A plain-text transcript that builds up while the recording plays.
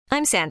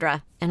I'm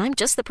Sandra, and I'm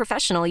just the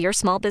professional your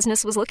small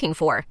business was looking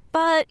for.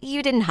 But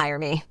you didn't hire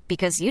me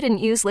because you didn't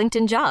use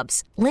LinkedIn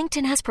Jobs.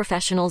 LinkedIn has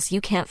professionals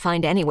you can't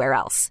find anywhere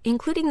else,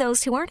 including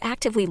those who aren't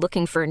actively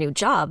looking for a new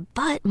job,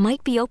 but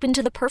might be open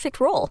to the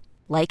perfect role,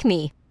 like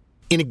me.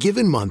 In a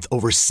given month,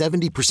 over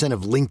 70%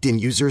 of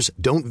LinkedIn users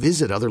don't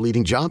visit other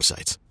leading job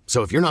sites.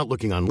 So if you're not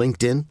looking on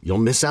LinkedIn, you'll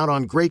miss out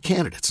on great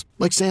candidates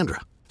like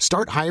Sandra.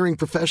 Start hiring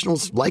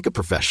professionals like a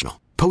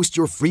professional. Post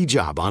your free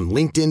job on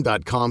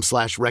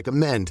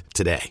linkedin.com/recommend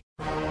today.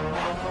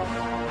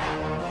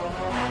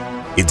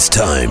 It's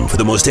time for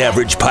the most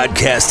average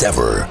podcast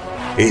ever.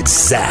 It's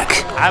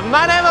Zach.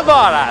 My name is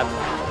Borat.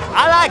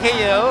 I like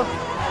you.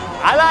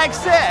 I like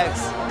sex.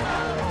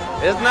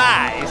 It's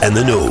nice. And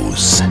the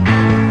Nose.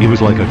 He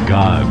was like a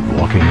god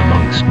walking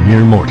amongst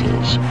mere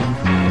mortals.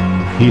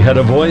 He had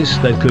a voice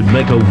that could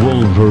make a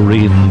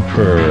wolverine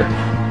purr.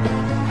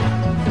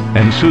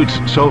 And suits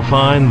so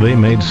fine they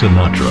made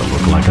Sinatra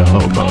look like a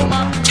hobo.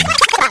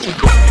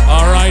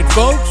 All right,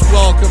 folks,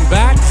 welcome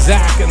back.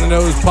 Zach and the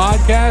Nose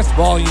podcast,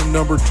 volume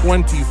number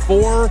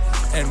 24.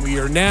 And we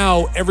are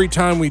now, every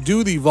time we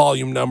do the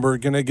volume number,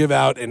 going to give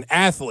out an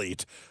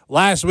athlete.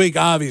 Last week,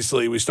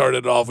 obviously, we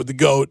started off with the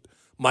GOAT,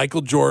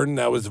 Michael Jordan.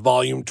 That was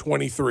volume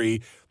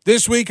 23.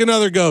 This week,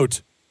 another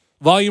GOAT.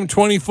 Volume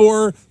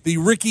 24, the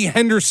Ricky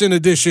Henderson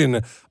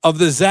edition of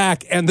the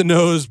Zach and the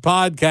Nose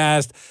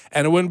podcast.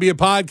 And it wouldn't be a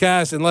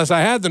podcast unless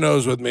I had the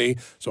Nose with me.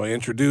 So I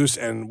introduce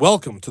and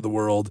welcome to the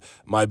world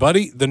my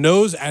buddy, the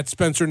Nose, at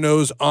Spencer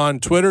Nose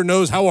on Twitter.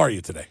 Nose, how are you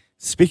today?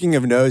 Speaking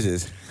of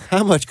noses,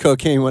 how much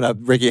cocaine went up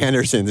Ricky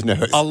Henderson's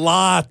nose? A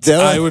lot,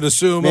 I would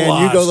assume. Man, a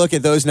lot. You go look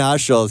at those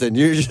nostrils and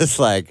you're just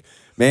like,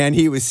 man,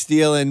 he was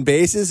stealing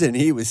bases and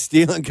he was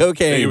stealing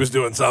cocaine. He was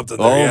doing something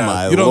there. Oh, yeah.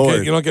 my you don't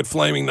Lord. You don't get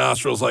flaming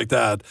nostrils like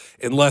that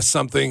unless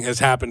something has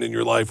happened in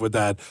your life with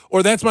that.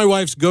 Or that's my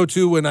wife's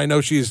go-to when I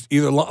know she's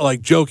either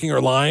like joking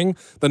or lying.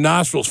 The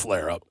nostrils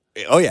flare up.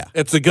 Oh, yeah.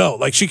 It's a go.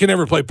 Like, she can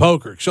never play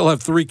poker. She'll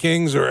have 3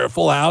 kings or a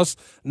full house.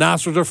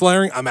 Nostrils are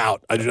flaring. I'm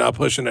out. I do not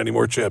push in any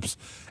more chips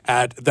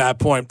at that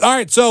point. All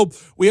right, so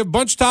we have a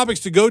bunch of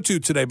topics to go to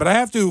today, but I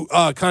have to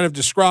kind of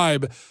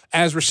describe,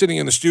 as we're sitting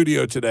in the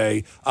studio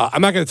today,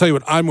 I'm not going to tell you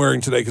what I'm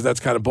wearing today because that's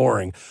kind of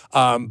boring,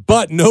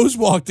 but Nose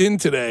walked in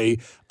today,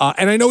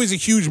 and I know he's a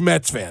huge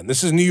Mets fan.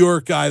 This is New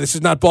York guy. This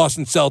is not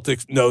Boston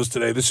Celtics Nose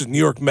today. This is New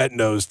York Met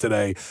Nose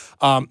today.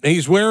 And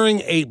he's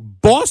wearing a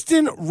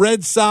Boston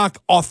Red Sox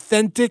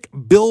authentic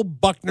Bill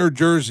Buckner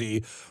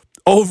jersey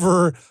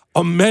over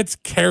a Mets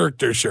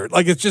character shirt.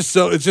 Like, it's just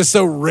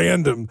so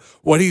random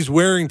what he's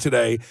wearing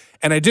today.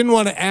 And I didn't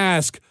want to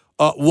ask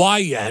why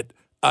yet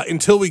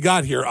until we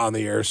got here on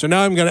the air. So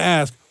now I'm going to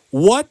ask,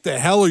 what the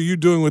hell are you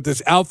doing with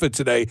this outfit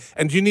today?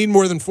 And do you need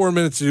more than 4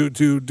 minutes to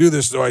do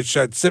this? Or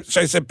should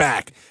I sit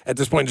back at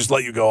this point and just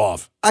let you go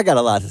off? I got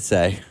a lot to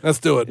say. Let's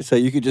do it. So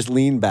you could just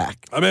lean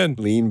back. I'm in.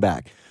 Lean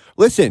back.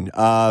 Listen,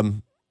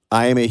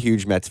 I am a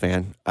huge Mets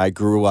fan. I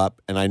grew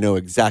up, and I know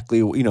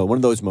exactly, one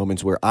of those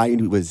moments where I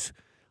was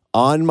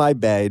on my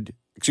bed,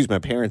 my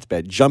parents'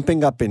 bed,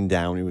 jumping up and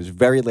down. It was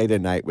very late at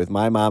night with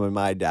my mom and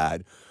my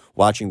dad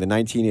watching the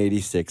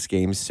 1986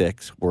 Game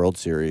 6 World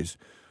Series,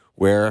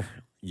 where,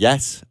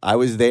 yes, I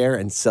was there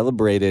and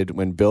celebrated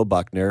when Bill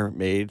Buckner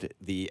made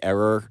the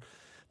error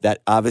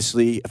that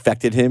obviously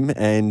affected him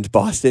and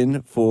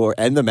Boston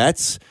and the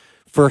Mets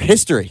for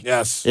history.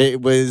 Yes.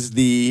 It was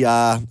the,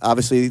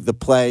 obviously, the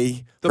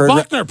play. The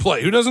Buckner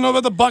play. Who doesn't know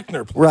about the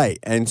Buckner play? Right.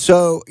 And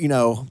so,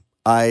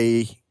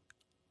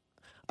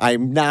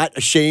 I'm not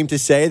ashamed to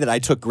say that I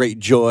took great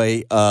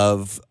joy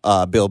of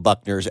Bill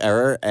Buckner's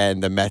error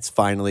and the Mets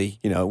finally,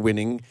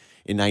 winning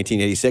in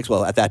 1986.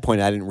 Well, at that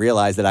point, I didn't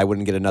realize that I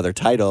wouldn't get another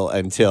title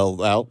until,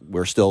 well,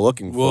 we're still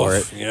looking for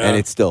it. Yeah. And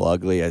it's still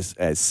ugly as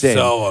sin.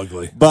 So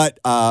ugly. But,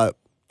 I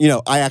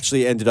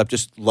actually ended up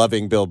just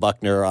loving Bill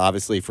Buckner,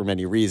 obviously, for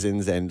many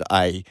reasons. And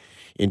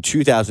in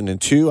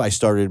 2002, I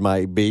started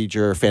my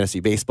major fantasy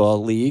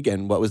baseball league.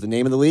 And what was the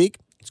name of the league?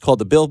 It's called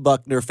the Bill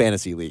Buckner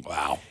Fantasy League.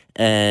 Wow.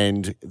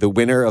 And the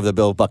winner of the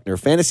Bill Buckner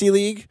Fantasy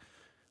League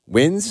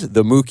wins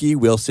the Mookie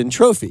Wilson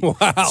Trophy.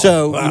 Wow.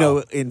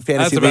 So, in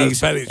fantasy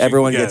leagues,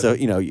 everyone gets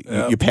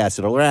you pass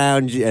it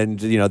around, and,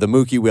 the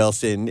Mookie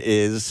Wilson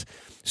is.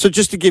 So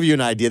just to give you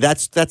an idea,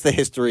 that's the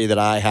history that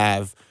I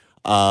have.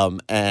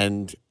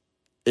 And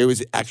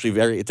it's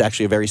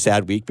actually a very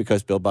sad week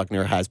because Bill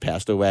Buckner has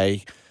passed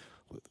away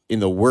in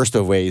the worst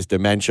of ways,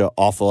 dementia,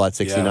 awful at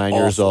 69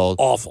 years old.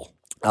 Awful.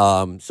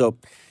 So,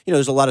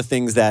 there's a lot of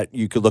things that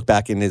you could look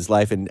back in his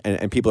life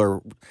and people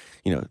are,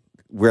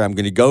 where I'm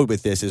going to go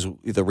with this is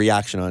the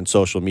reaction on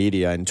social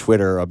media and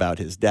Twitter about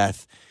his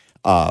death.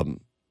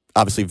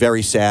 Obviously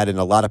very sad. And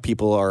a lot of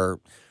people are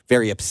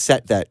very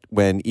upset that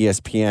when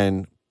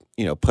ESPN,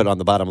 put on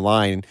the bottom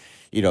line,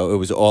 it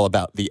was all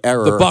about the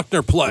error. The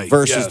Buckner play.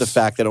 Versus the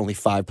fact that only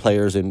 5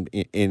 players in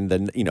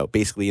the,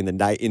 basically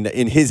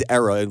in his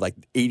era, like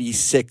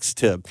 86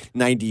 to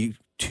 92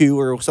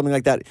 or something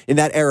like that. In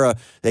that era,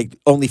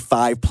 only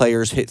 5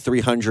 players hit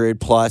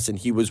 300 plus, and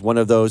he was one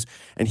of those.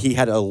 And he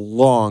had a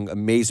long,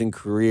 amazing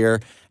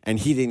career. and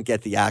he didn't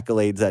get the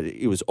accolades that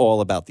it was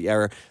all about the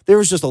error. There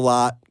was just a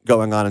lot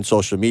going on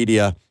social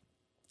media.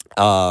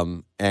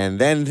 And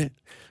then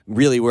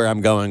really where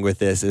I'm going with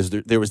this is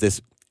there was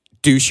this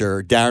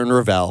doucher, Darren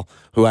Ravel,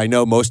 who I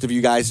know most of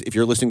you guys, if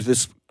you're listening to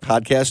this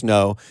podcast,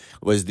 know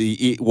was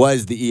the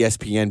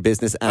ESPN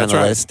business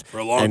analyst. That's right. For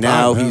a long time. And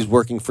now he's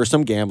working for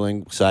some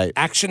gambling site.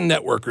 Action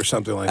Network or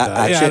something like that.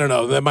 I don't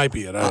know. That might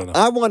be it. I don't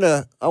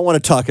know. I want to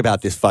talk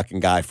about this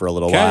fucking guy for a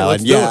little Okay, while.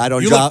 let's And do yeah, it. I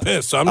don't You drop look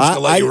pissed, so I'm just gonna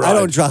let you ride. I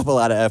don't drop a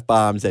lot of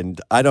F-bombs,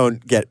 and I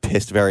don't get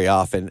pissed very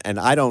often, and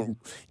I don't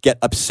get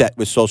upset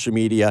with social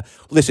media.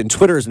 Listen,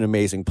 Twitter is an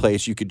amazing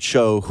place. You could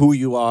show who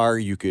you are.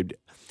 You could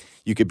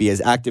be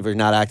as active or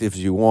not active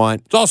as you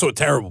want. It's also a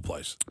terrible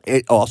place.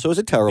 It also is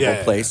a terrible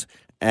Yeah. place.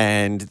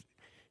 And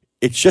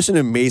it's just an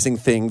amazing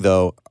thing,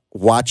 though,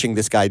 watching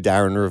this guy,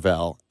 Darren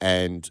Ravel,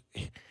 and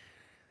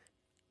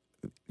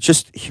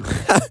just,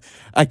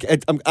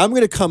 I'm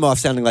going to come off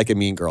sounding like a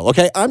mean girl,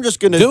 okay? I'm just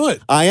going to. Do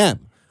it. I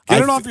am.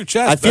 Get it off your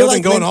chest. I feel Better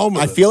like than going home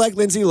with I it. feel like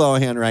Lindsay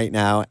Lohan right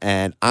now,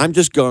 and I'm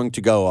just going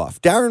to go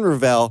off. Darren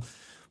Ravel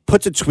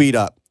puts a tweet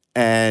up,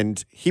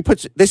 and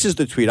this is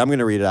the tweet. I'm going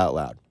to read it out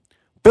loud.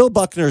 Bill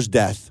Buckner's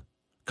death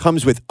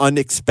comes with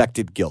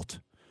unexpected guilt.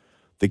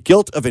 The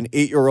guilt of an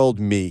 8-year-old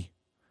me,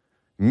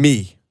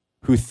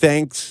 who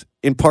thanks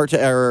in part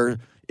to error,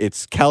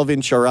 it's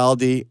Calvin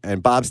Schiraldi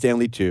and Bob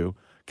Stanley too,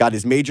 got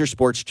his major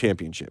sports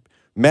championship.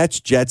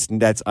 Mets, Jets,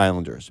 Nets,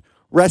 Islanders.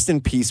 Rest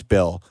in peace,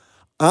 Bill.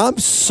 I'm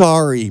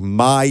sorry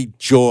my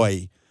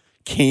joy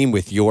came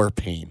with your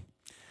pain.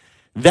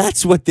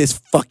 That's what this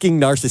fucking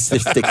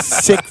narcissistic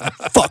sick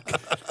fuck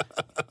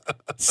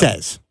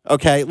says.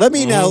 Okay, let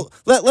me now,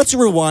 let's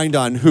rewind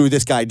on who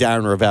this guy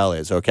Darren Ravel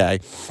is, okay?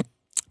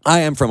 I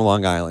am from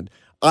Long Island.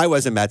 I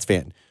was a Mets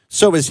fan.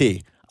 So was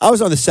he. I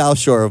was on the South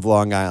Shore of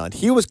Long Island.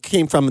 He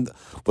came from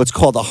what's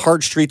called the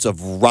hard streets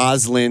of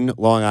Roslyn,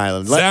 Long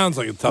Island. Sounds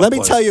like a tough Let me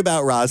place. tell you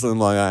about Roslyn,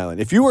 Long Island.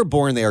 If you were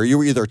born there, you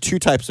were either two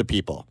types of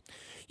people.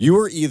 You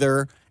were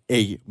either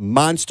a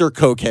monster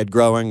cokehead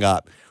growing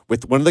up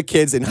with one of the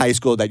kids in high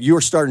school that you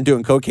were starting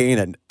doing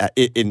cocaine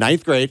in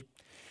ninth grade,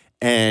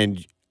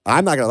 and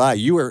I'm not gonna lie,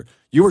 you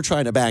were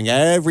trying to bang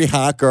every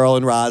hot girl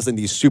in Roslyn,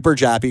 these super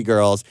jappy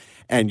girls,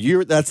 and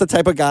that's the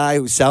type of guy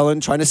who's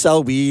trying to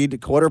sell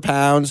weed, quarter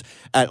pounds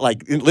at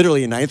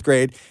literally in ninth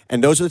grade,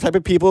 and those are the type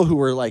of people who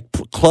were like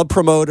club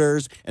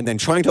promoters and then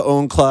trying to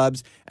own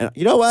clubs. And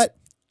you know what?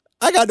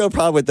 I got no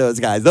problem with those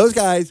guys. Those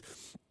guys.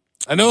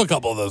 I know a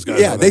couple of those guys.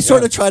 Yeah, they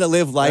sort of try to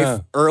live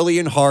life early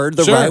and hard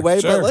the right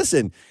way. Sure. But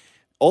listen,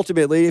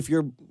 ultimately, if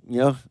you're,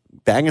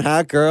 banging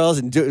hot girls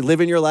and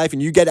living your life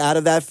and you get out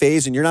of that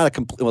phase and you're not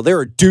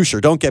they're a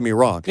doucher, don't get me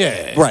wrong.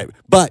 Yeah. Right.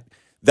 But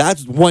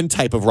that's one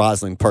type of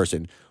Roslyn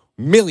person.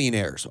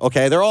 Millionaires,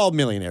 okay? They're all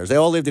millionaires. They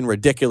all lived in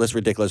ridiculous,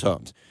 ridiculous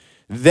homes.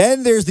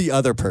 Then there's the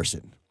other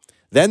person.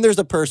 Then there's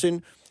a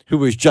person who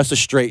was just a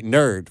straight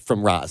nerd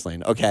from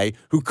Roslyn, okay,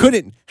 who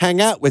couldn't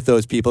hang out with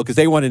those people because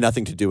they wanted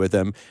nothing to do with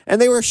them, and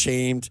they were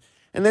ashamed,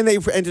 and then they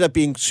ended up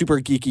being super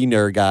geeky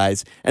nerd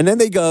guys, and then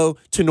they go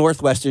to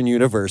Northwestern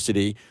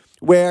University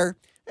where,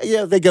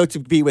 they go to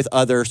be with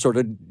other sort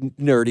of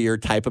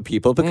nerdier type of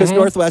people because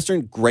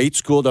Northwestern, great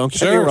school, don't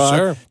get me wrong,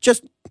 Sure.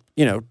 just,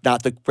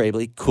 not the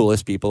probably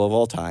coolest people of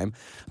all time.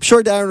 I'm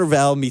sure Darren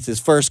Ravel meets his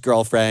first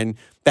girlfriend,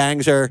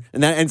 bangs her,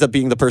 and that ends up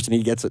being the person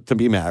he gets to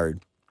be married.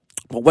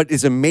 But what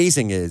is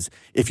amazing is,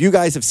 if you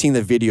guys have seen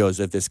the videos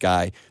of this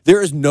guy,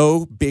 there is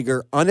no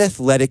bigger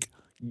unathletic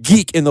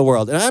geek in the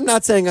world. And I'm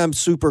not saying I'm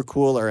super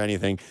cool or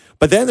anything,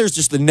 but then there's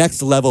just the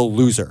next level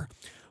loser.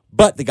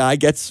 But the guy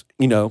gets,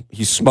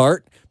 he's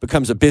smart,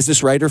 becomes a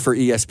business writer for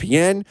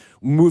ESPN,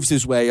 moves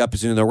his way up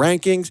in the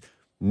rankings,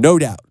 no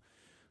doubt.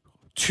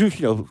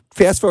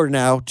 Fast forward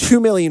now, 2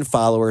 million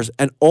followers,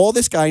 and all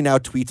this guy now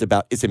tweets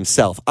about is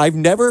himself. I've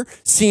never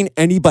seen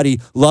anybody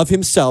love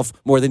himself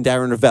more than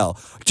Darren Ravel.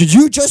 Did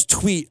you just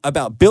tweet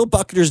about Bill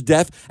Buckner's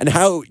death and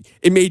how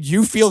it made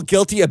you feel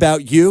guilty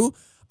about you?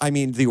 I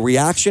mean, the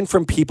reaction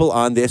from people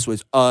on this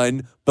was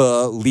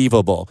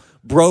unbelievable.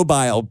 Bro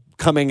Bile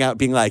coming out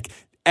being like,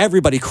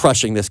 everybody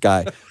crushing this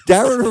guy.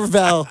 Darren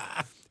Ravel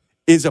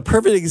is a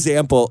perfect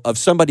example of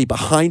somebody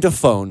behind a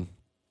phone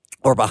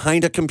or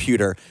behind a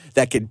computer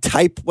that can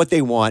type what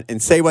they want and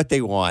say what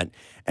they want,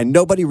 and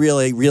nobody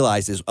really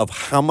realizes of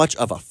how much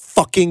of a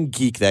fucking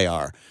geek they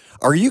are.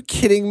 Are you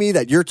kidding me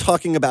that you're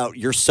talking about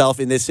yourself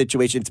in this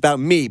situation? It's about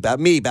me.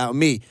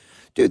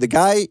 Dude, the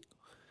guy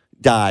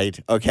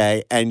died,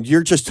 okay, and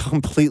you're just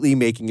completely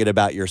making it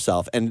about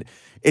yourself. And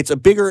it's a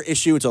bigger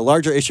issue. It's a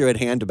larger issue at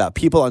hand about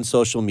people on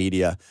social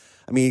media.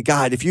 I mean,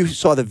 God, if you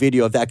saw the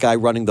video of that guy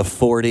running the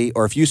 40,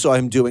 or if you saw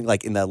him doing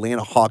in the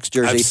Atlanta Hawks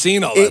jersey. I've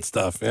seen all that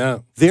stuff, yeah.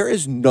 There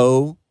is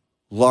no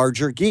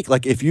larger geek.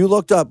 Like, if you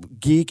looked up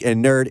geek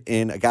and nerd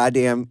in a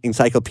goddamn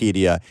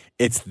encyclopedia,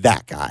 it's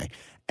that guy.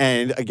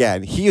 And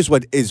again, he is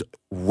what is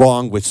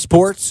wrong with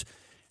sports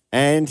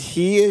And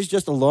he is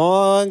just a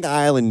Long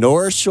Island,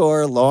 North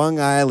Shore, Long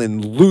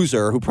Island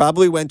loser who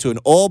probably went to an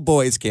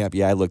all-boys camp.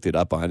 Yeah, I looked it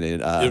up on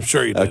it. I'm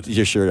sure you did.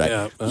 You're sure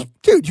Yeah.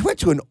 Dude, you went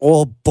to an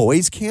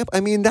all-boys camp? I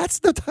mean, that's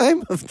the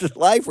time of the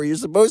life where you're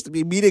supposed to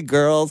be meeting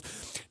girls,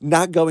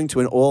 not going to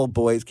an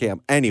all-boys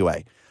camp.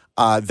 Anyway,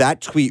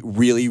 that tweet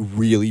really,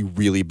 really,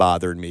 really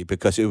bothered me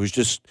because it was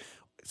just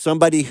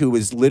somebody who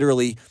was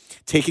literally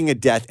taking a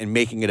death and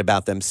making it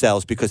about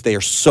themselves because they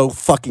are so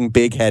fucking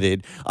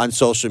big-headed on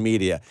social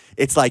media.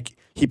 It's like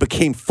he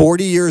became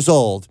 40 years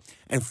old,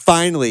 and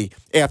finally,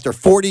 after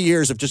 40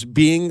 years of just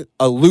being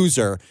a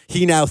loser,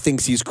 he now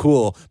thinks he's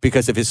cool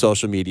because of his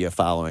social media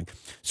following.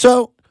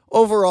 So,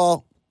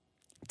 overall,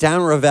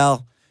 Dan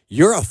Ravel,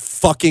 you're a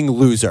fucking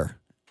loser.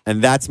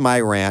 And that's my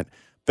rant.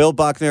 Bill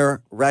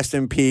Buckner, rest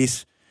in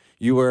peace.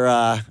 You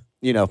were...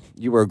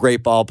 you were a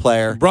great ball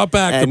player. Brought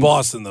back to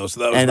Boston, though,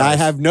 so that was And nice.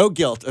 I have no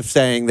guilt of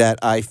saying that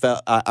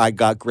I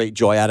got great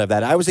joy out of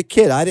that. I was a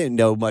kid. I didn't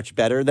know much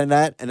better than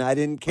that, and I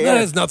didn't care. That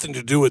has nothing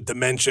to do with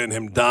dementia and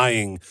him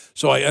dying,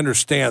 so I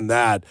understand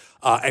that.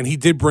 And he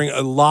did bring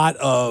a lot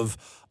of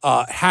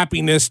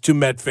happiness to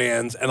Met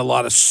fans and a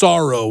lot of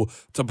sorrow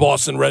to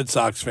Boston Red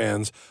Sox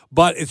fans.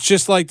 But it's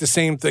just like the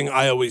same thing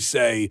I always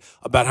say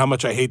about how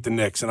much I hate the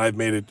Knicks, and I've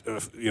made it,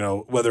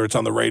 whether it's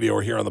on the radio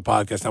or here on the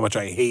podcast, how much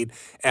I hate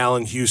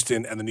Allen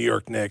Houston and the New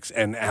York Knicks,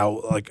 and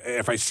how, like,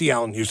 if I see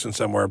Allen Houston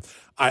somewhere,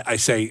 I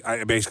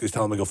basically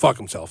tell him to go fuck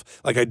himself.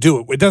 Like, I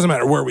do it. It doesn't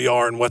matter where we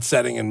are and what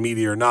setting and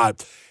media or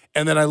not.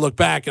 And then I look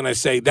back and I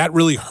say, that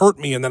really hurt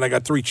me, and then I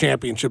got 3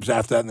 championships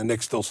after that, and the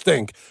Knicks still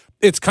stink.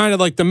 It's kind of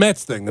like the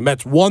Mets thing. The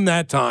Mets won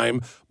that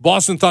time.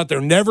 Boston thought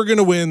they're never going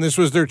to win. This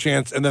was their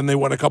chance, and then they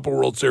won a couple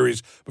World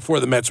Series before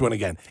the Mets win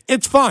again.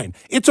 It's fine.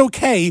 It's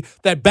okay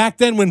that back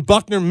then when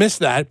Buckner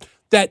missed that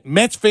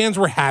Mets fans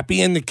were happy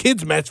and the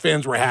kids' Mets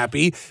fans were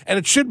happy, and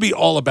it should be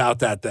all about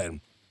that then.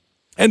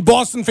 And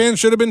Boston fans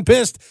should have been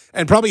pissed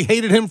and probably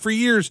hated him for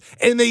years,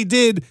 and they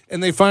did,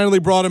 and they finally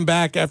brought him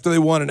back after they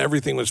won, and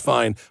everything was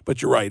fine.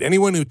 But you're right.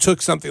 Anyone who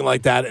took something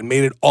like that and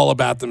made it all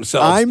about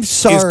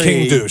themselves is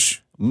King Douche.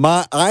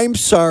 I'm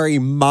sorry,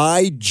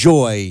 my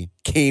joy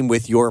came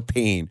with your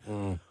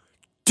pain.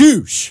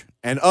 Douche.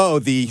 And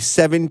the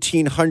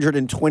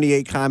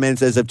 1,728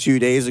 comments as of 2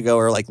 days ago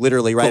are like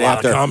literally right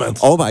after. A lot of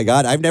comments. Oh my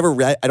God, I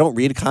don't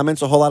read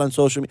comments a whole lot on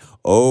social media.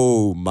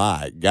 Oh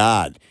my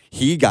God,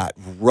 he got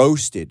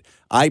roasted.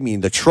 I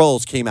mean, the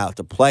trolls came out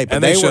to play. But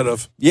and they should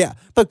have. Yeah,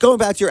 but going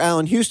back to your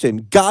Allen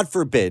Houston, God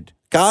forbid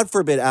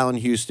Allen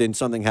Houston,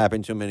 something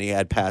happened to him and he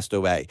had passed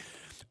away.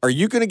 Are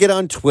you going to get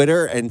on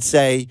Twitter and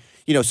say,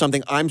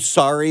 something, I'm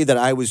sorry that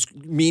I was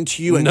mean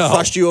to you and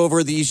crushed you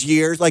over these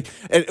years? Like,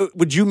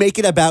 would you make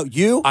it about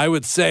you? I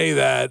would say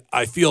that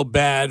I feel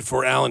bad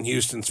for Allen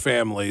Houston's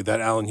family,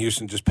 that Allen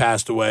Houston just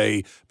passed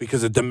away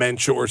because of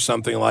dementia or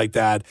something like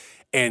that.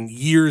 And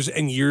years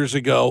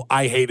ago,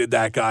 I hated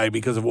that guy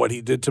because of what he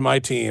did to my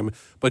team.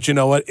 But you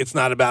know what? It's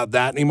not about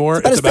that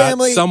anymore. It's about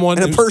family someone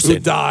and a person who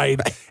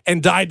died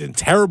and died in a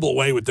terrible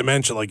way with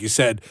dementia, like you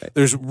said.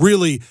 There's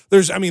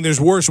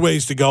worse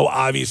ways to go,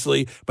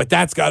 obviously, but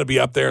that's got to be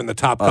up there in the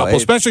top couple,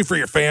 especially for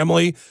your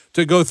family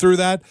to go through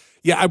that.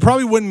 Yeah, I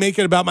probably wouldn't make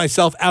it about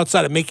myself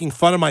outside of making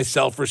fun of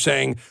myself for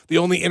saying the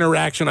only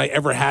interaction I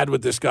ever had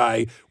with this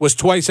guy was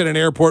twice at an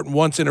airport and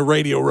once in a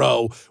Radio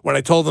Row when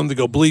I told him to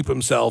go bleep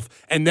himself.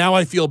 And now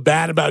I feel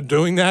bad about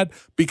doing that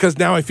because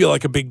now I feel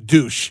like a big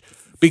douche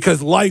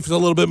because life is a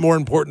little bit more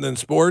important than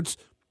sports.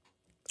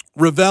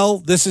 Ravel,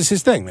 this is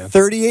his thing, man.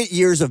 38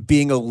 years of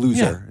being a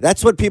loser. Yeah.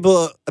 That's what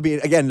people,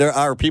 again, there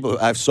are people who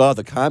I've saw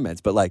the comments,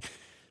 but like,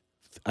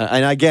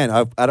 and again,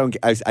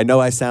 I know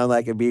I sound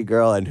like a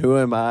B-girl, and who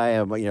am I?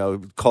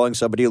 I'm, calling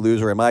somebody a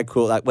loser. Am I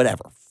cool? Like,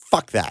 whatever.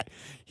 Fuck that.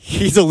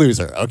 He's a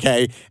loser,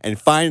 okay? And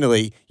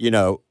finally,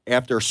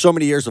 after so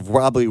many years of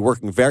probably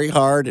working very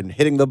hard and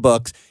hitting the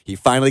books, he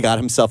finally got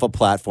himself a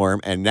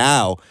platform. And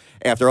now,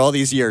 after all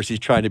these years, he's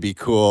trying to be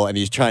cool, and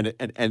he's trying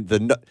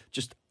to,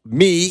 just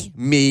me.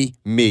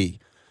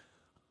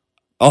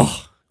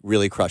 Oh,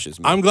 really crushes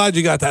me. I'm glad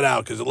you got that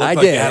out because it looked I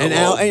like did. you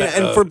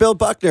had And for Bill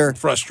Buckner,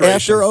 frustration.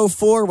 After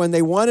 2004, when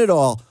they won it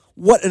all,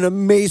 what an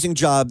amazing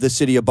job the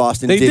city of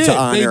Boston did to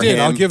honor him. They did.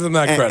 I'll give them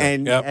that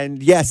credit.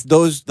 And yes,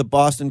 the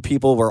Boston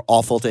people were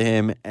awful to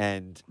him,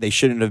 and they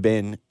shouldn't have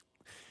been.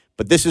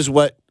 But this is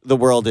what the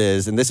world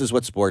is, and this is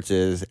what sports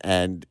is.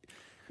 And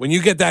when you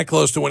get that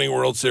close to winning a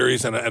World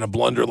Series and a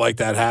blunder like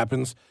that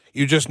happens,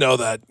 you just know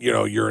that,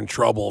 you're in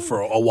trouble for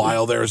a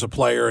while there as a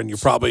player, and you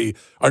probably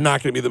are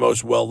not going to be the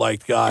most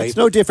well-liked guy. It's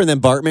no different than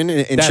Bartman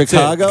in That's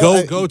Chicago.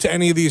 It. Go to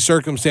any of these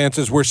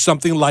circumstances where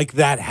something like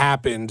that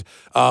happened,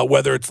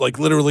 whether it's like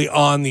literally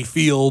on the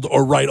field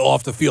or right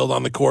off the field,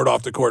 on the court,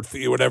 off the court,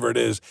 whatever it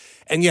is.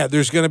 And yeah,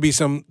 there's going to be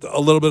a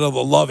little bit of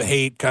a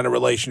love-hate kind of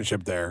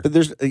relationship there. But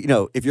there's,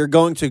 if you're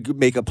going to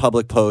make a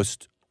public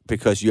post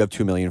because you have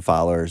 2 million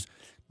followers,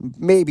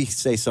 maybe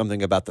say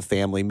something about the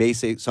family, may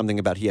say something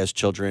about he has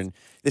children.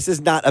 This is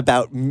not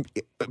about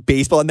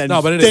baseball. And then,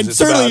 no, but it then is.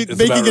 certainly it's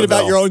making it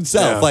about Ravel. your own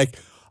self. Yeah.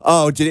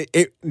 Like, did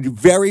it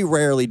very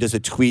rarely does a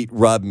tweet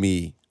rub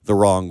me the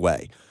wrong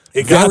way.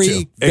 It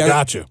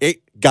got you.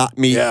 got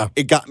me. Yeah.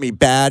 It got me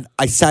bad.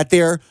 I sat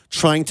there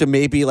trying to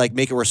maybe like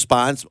make a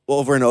response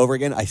over and over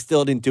again. I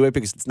still didn't do it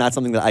because it's not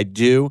something that I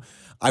do.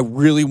 I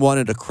really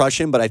wanted to crush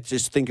him, but I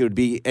just think it would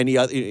be any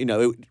other,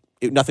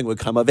 nothing would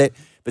come of it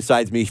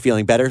besides me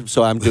feeling better.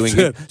 So I'm doing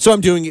it. So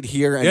I'm doing it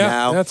here and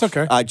now. That's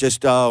okay. I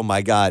just, oh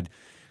my God.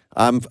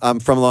 I'm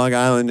from Long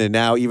Island, and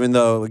now even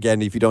though,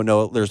 again, if you don't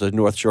know, there's a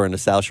North Shore and a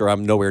South Shore,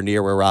 I'm nowhere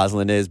near where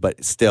Roslyn is,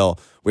 but still,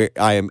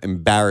 I am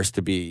embarrassed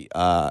to be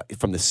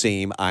from the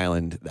same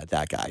island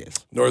that guy is.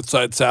 North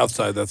Side, South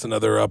Side. That's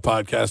another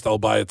podcast all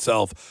by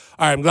itself.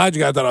 All right, I'm glad you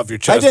got that off your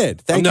chest. I did.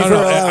 Thank you for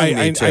allowing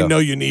me to. I know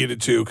you needed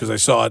to because I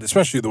saw it,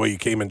 especially the way you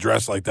came and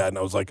dressed like that, and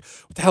I was like,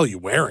 what the hell are you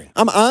wearing?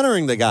 I'm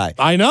honoring the guy.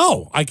 I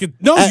know.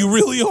 You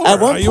really are.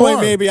 At one point,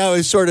 maybe I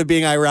was sort of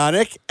being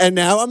ironic, and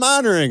now I'm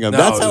honoring him. No,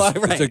 That's how I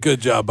write. It's a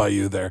good job by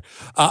you there.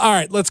 All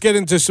right, let's get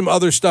into some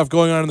other stuff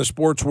going on in the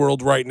sports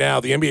world right now.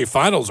 The NBA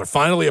Finals are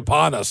finally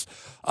upon us.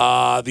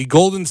 The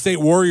Golden State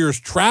Warriors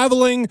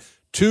traveling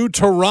to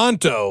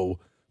Toronto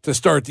to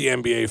start the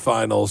NBA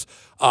Finals.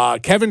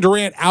 Kevin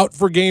Durant out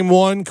for Game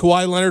 1.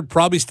 Kawhi Leonard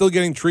probably still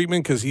getting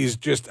treatment because he's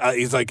just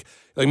he's like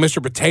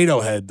Mr.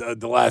 Potato Head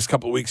the last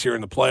couple of weeks here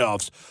in the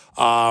playoffs.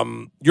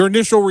 Your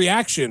initial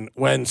reaction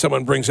when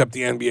someone brings up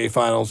the NBA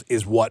Finals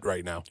is what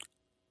right now?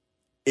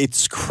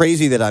 It's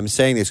crazy that I'm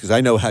saying this because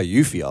I know how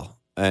you feel.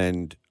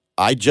 And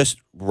I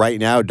just right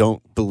now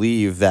don't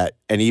believe that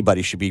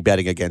anybody should be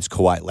betting against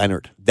Kawhi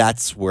Leonard.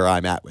 That's where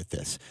I'm at with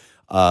this.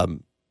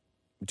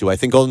 Do I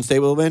think Golden State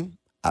will win?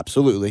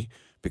 Absolutely,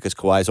 because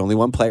Kawhi is only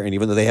one player, and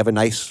even though they have a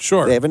nice,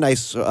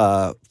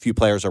 few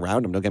players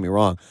around him. Don't get me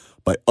wrong,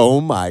 but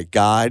oh my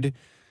God,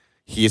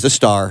 he is a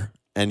star,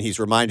 and he's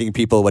reminding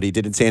people what he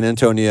did in San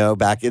Antonio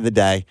back in the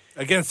day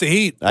against the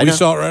Heat. We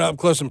saw it right up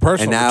close and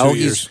personal. And now for 2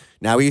 years.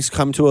 he's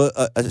come to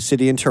a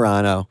city in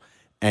Toronto.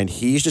 And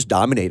he's just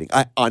dominating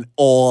on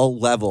all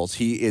levels.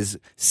 He is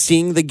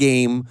seeing the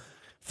game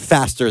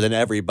faster than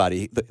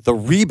everybody. The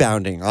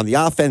rebounding on the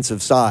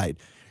offensive side,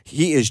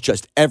 he is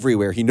just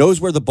everywhere. He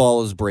knows where the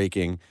ball is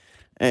breaking,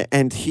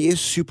 and he is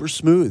super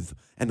smooth.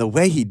 And the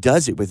way he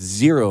does it with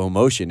zero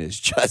emotion is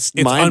just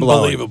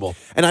mind-blowing. Unbelievable.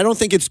 And I don't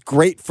think it's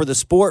great for the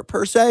sport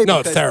per se. No,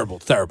 it's terrible.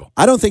 It's terrible.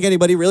 I don't think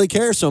anybody really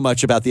cares so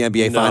much about the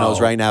NBA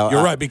Finals right now.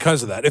 You're right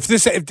because of that.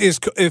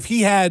 If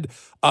he had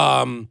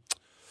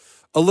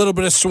a little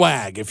bit of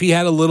swag, if he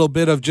had a little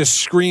bit of just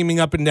screaming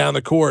up and down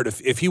the court,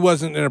 if he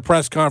wasn't in a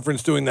press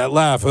conference doing that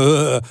laugh,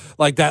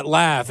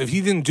 if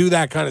he didn't do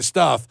that kind of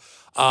stuff,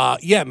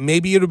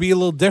 maybe it'll be a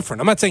little different.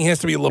 I'm not saying he has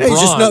to be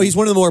LeBron. He's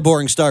one of the more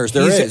boring stars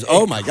there is.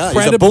 Oh my God,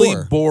 incredibly he's a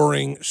bore.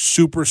 boring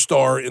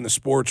superstar in the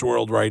sports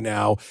world right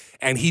now,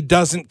 and he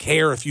doesn't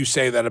care if you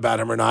say that about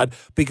him or not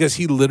because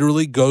he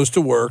literally goes to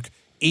work,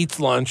 eats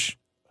lunch,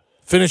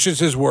 finishes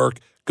his work,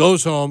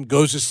 goes home,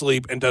 goes to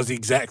sleep, and does the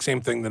exact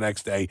same thing the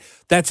next day.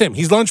 That's him.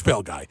 He's lunch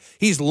pail guy.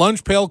 He's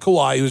lunch pail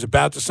Kawhi, who's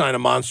about to sign a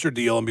monster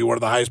deal and be one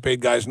of the highest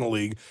paid guys in the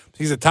league.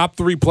 He's a top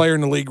 3 player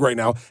in the league right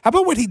now. How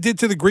about what he did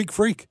to the Greek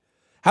Freak?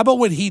 How about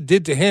what he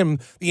did to him?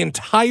 The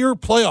entire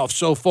playoffs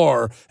so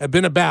far have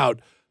been about,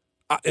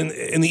 in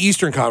the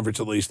Eastern Conference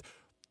at least,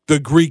 the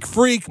Greek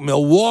Freak,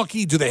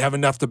 Milwaukee. Do they have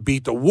enough to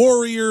beat the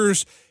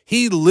Warriors?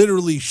 He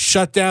literally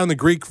shut down the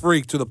Greek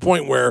Freak to the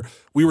point where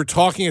we were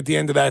talking at the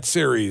end of that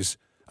series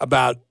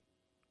about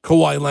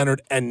Kawhi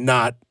Leonard and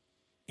not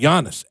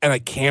Giannis. And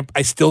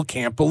I still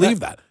can't believe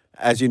that.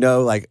 As you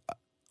know, like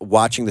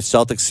watching the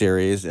Celtics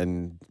series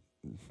and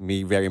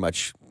me very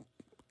much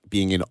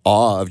being in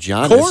awe of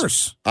Giannis. Of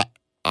course.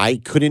 I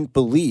couldn't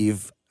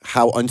believe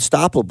how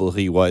unstoppable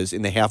he was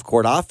in the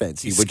half-court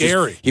offense. He's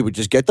scary. He would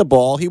just get the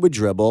ball, he would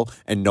dribble,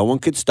 and no one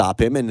could stop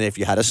him. And if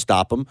you had to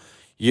stop him,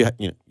 you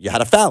had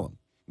to foul him.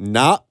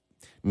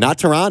 Not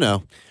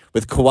Toronto.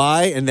 With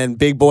Kawhi and then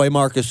big boy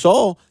Marcus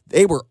Gasol,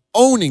 they were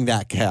owning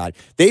that cat.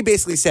 They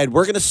basically said,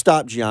 we're going to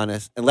stop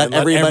Giannis and let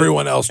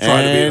everyone else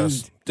try to beat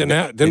us.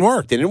 Didn't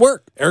work. Didn't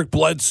work. Eric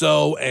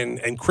Bledsoe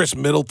and Chris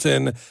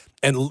Middleton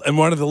and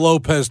one of the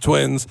Lopez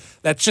twins,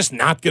 that's just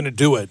not going to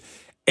do it.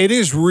 It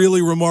is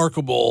really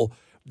remarkable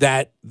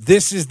that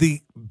this is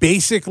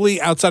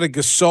basically outside of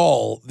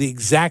Gasol, the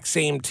exact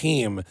same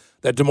team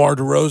that DeMar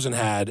DeRozan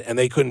had, and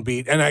they couldn't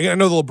beat. And I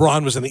know the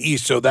LeBron was in the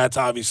East, so that's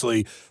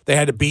obviously they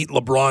had to beat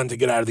LeBron to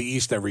get out of the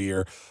East every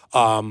year.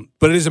 But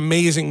it is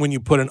amazing when you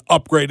put an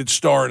upgraded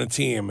star in a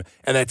team,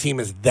 and that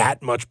team is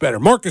that much better.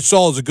 Marc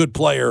Gasol is a good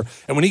player,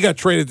 and when he got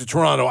traded to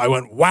Toronto, I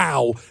went,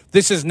 wow,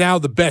 this is now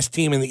the best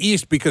team in the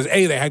East because,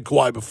 A, they had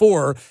Kawhi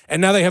before,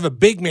 and now they have a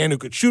big man who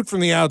could shoot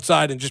from the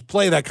outside and just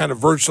play that kind of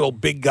versatile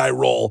big guy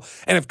role.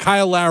 And if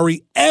Kyle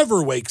Lowry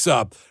ever wakes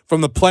up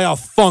from the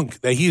playoff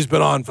funk that he's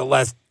been on for the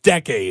last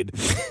decade,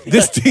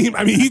 this team,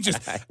 I mean,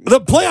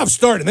 the playoffs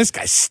started and this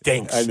guy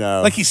stinks. I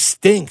know. Like he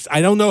stinks. I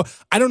don't know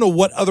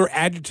what other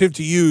adjective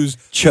to use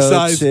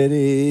besides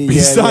City.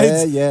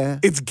 Yeah.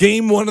 It's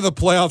game 1 of the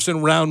playoffs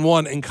in round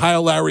 1 and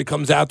Kyle Lowry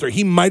comes out there.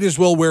 He might as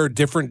well wear a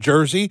different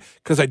jersey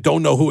because I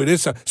don't know who it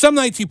is. Some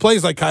nights he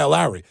plays like Kyle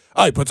Lowry.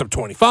 Oh, he puts up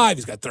 25.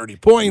 He's got 30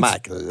 points.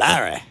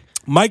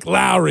 Mike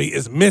Lowry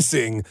is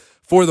missing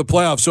for the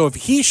playoffs. So if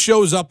he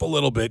shows up a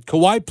little bit,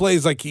 Kawhi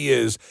plays like he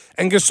is,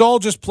 and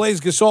Gasol just plays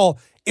Gasol,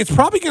 it's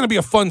probably going to be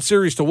a fun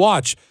series to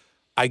watch.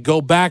 I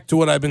go back to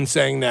what I've been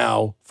saying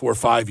now for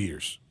 5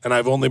 years, and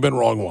I've only been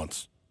wrong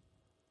once.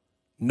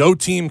 No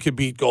team could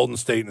beat Golden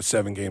State in a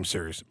 7-game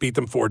series. Beat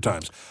them 4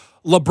 times.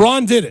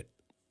 LeBron did it.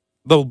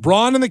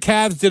 LeBron and the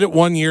Cavs did it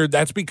 1 year.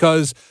 That's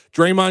because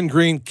Draymond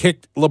Green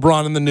kicked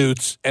LeBron in the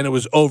newts, and it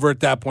was over at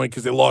that point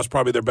because they lost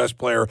probably their best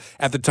player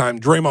at the time.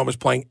 Draymond was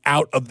playing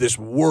out of this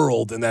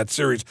world in that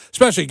series,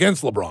 especially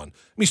against LeBron. I mean,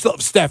 you still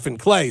have Steph and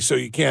Clay, so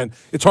you can't.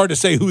 It's hard to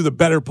say who the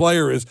better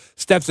player is.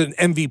 Steph's an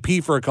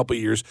MVP for a couple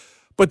of years.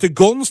 But the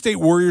Golden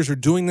State Warriors are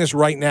doing this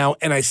right now,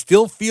 and I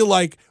still feel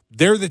like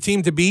they're the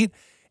team to beat,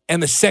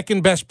 and the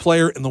second best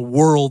player in the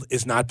world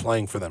is not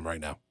playing for them right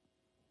now.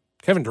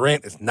 Kevin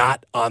Durant is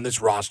not on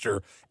this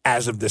roster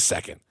as of this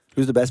second.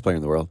 Who's the best player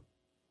in the world?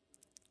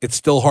 It's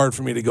still hard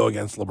for me to go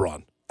against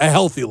LeBron. A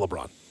healthy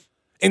LeBron.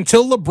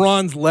 Until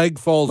LeBron's leg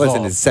falls off.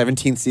 In his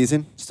 17th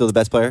season? Still the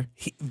best player?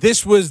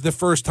 This was the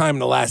first time in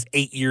the last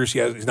 8 years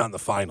he's not in the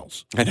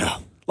finals. I know.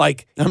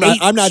 Like, I'm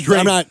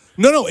not.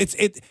 No,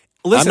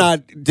 Listen, I'm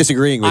not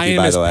disagreeing with you,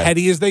 by the way. I am as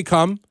petty as they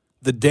come.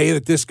 The day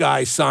that this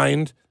guy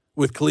signed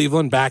with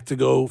Cleveland back to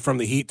go from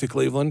the Heat to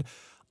Cleveland,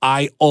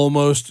 I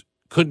almost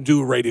couldn't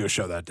do a radio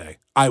show that day.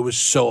 I was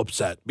so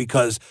upset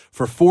because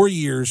for 4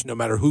 years, no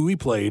matter who we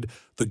played,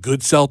 the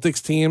good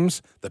Celtics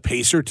teams, the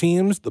Pacer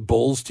teams, the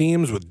Bulls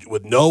teams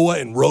with Noah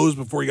and Rose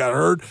before he got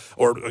hurt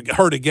or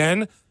hurt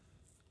again,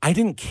 I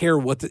didn't care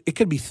it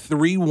could be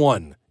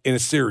 3-1 in a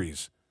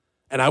series.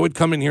 And I would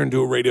come in here and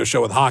do a radio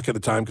show with Hawk at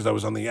the time because I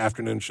was on the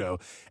afternoon show.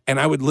 And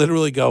I would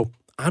literally go,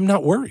 I'm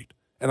not worried.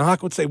 And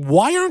Hawk would say,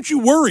 why aren't you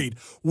worried?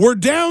 We're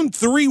down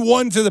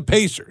 3-1 to the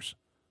Pacers.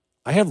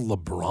 I have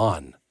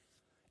LeBron.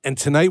 And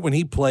tonight when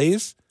he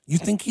plays, you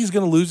think he's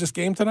going to lose this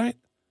game tonight?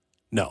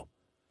 No.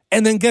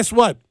 And then guess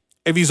what?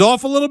 If he's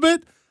off a little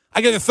bit,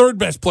 I got the third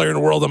best player in the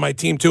world on my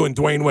team too in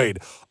Dwayne Wade.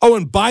 Oh,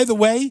 and by the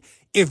way,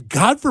 if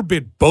God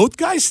forbid both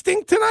guys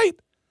stink tonight,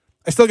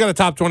 I still got a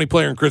top 20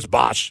 player in Chris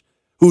Bosh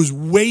who's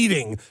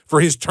waiting for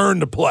his turn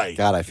to play.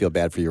 God, I feel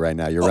bad for you right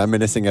now. You're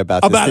reminiscing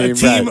about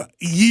this team right?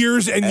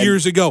 years and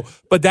years ago.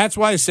 But that's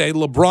why I say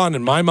LeBron,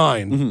 in my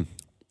mind,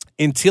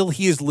 until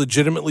he is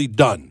legitimately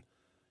done.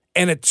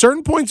 And at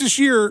certain points this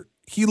year,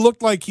 he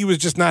looked like he was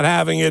just not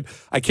having it.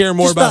 I care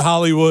more about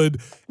Hollywood.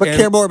 But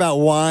care more about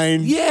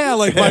wine. Yeah,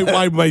 like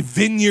my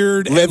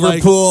vineyard.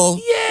 Liverpool.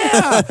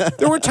 Yeah.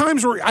 There were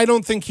times where I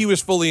don't think he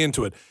was fully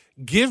into it.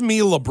 Give me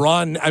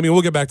LeBron. I mean,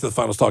 we'll get back to the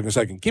finals talk in a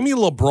second. Give me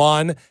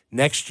LeBron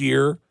next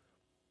year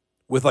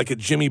with like a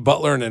Jimmy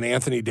Butler and an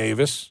Anthony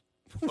Davis.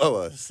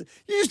 Whoa.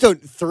 You just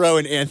don't throw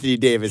an Anthony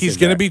Davis. He's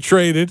going to be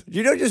traded.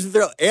 You don't just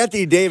throw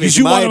Anthony Davis.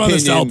 You in want my him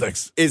opinion, on the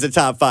Celtics. Is a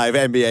top 5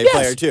 NBA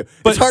player too.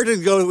 But it's hard to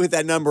go with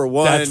that number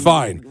 1. That's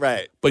fine,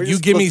 right? But you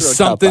give me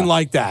something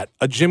like that: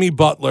 a Jimmy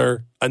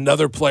Butler,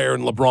 another player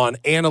in LeBron,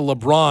 and a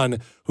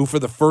LeBron who, for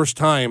the first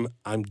time,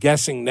 I'm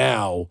guessing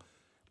now,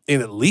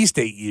 in at least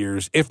 8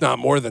 years, if not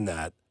more than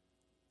that,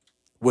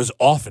 was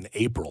off in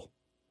April.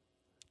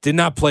 Did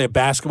not play a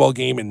basketball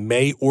game in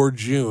May or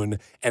June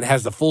and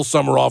has the full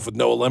summer off with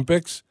no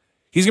Olympics.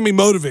 He's going to be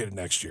motivated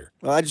next year.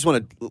 Well,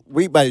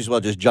 we might as well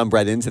just jump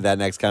right into that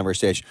next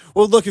conversation.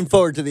 We're looking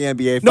forward to the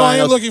NBA Finals. No, I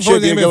am looking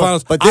forward to the NBA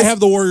Finals. But I have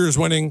the Warriors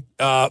winning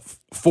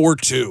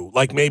 4-2.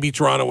 Like maybe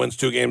Toronto wins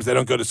 2 games. They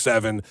don't go to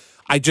 7.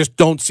 I just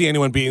don't see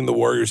anyone beating the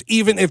Warriors,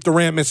 even if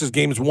Durant misses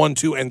games 1,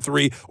 2, and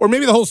 3, or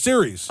maybe the whole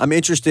series. I'm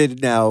interested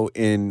now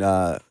in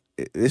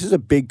this is a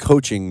big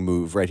coaching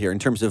move right here in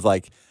terms of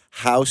like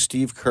how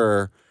Steve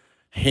Kerr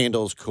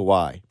handles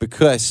Kawhi,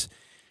 because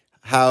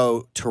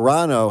how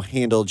Toronto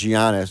handled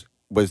Giannis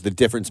was the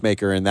difference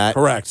maker in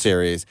that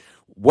series.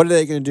 What are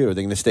they going to do? Are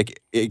they going to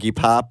stick Iggy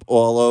Pop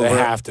all over? They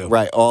have to.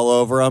 Right, all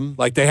over him?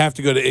 Like, they have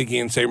to go to Iggy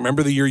and say,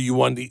 remember the year you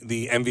won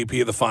the MVP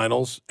of the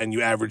finals and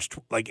you averaged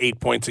like 8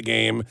 points a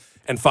game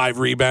and 5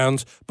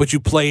 rebounds, but you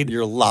played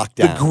You're locked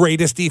down. The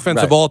greatest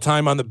defense of all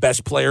time on the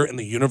best player in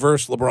the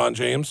universe, LeBron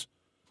James?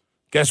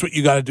 Guess what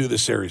you got to do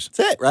this series?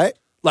 That's it, right?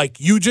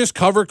 Like, you just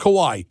cover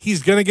Kawhi.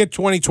 He's going to get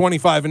 20,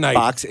 25 a night.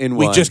 Box in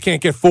We one. just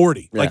can't get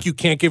 40. Yeah. Like, you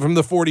can't give him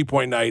the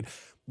 40-point night.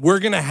 We're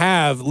going to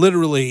have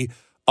literally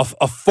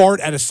a fart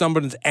out of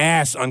somebody's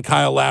ass on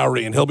Kyle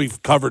Lowry, and he'll be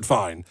covered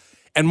fine.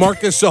 And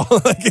Marc Gasol,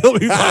 like, he'll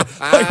be fine.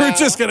 Like, we're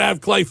just going to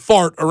have Clay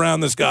fart around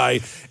this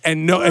guy,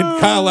 and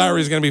Kyle Lowry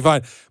is going to be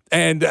fine.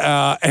 And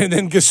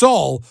then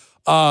Gasol,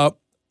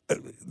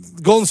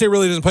 Golden State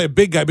really doesn't play a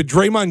big guy, but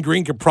Draymond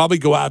Green could probably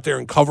go out there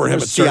and cover him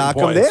at certain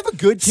points. They have a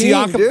good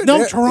team, dude.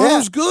 No,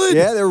 Toronto's good.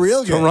 Yeah, they're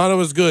real good. Toronto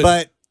is good.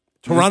 But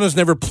Toronto's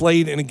never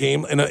played in a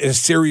game, in a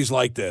series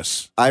like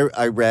this.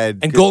 I read...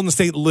 And Golden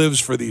State lives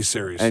for these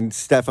series. And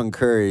Stephen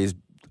Curry's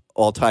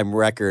all-time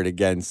record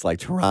against like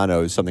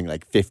Toronto is something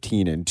like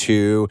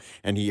 15-2,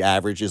 and he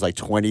averages like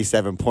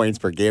 27 points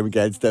per game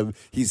against them.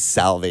 He's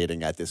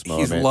salivating at this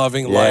moment. He's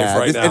loving life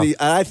right now. And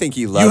I think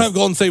he loves... You have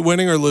Golden State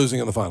winning or losing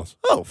in the finals?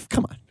 Oh,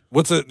 come on.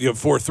 What's it? You have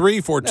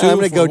 4-3, 4-2. I'm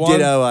going to go 4-1?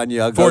 ditto on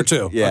you. I'll go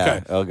 4-2. Yeah,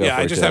 Okay. I'll go. Yeah,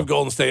 I just 4-2. have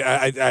Golden State.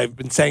 I've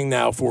been saying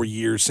now for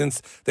years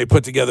since they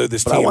put together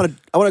this But team.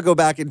 I want to go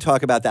back and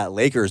talk about that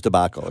Lakers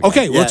debacle. Again.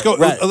 Okay, let's go.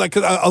 Right.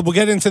 We'll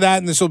get into that,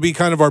 and this will be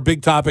kind of our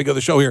big topic of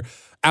the show here.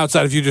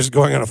 Outside of you just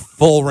going on a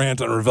full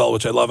rant on Ravel,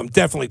 which I love. I'm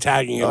definitely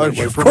tagging you.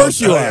 Of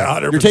course you are.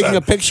 100%. You're taking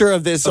a picture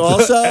of this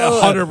also.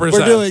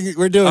 100%.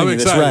 We're doing I'm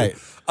this excited.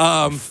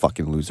 right.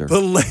 Fucking loser.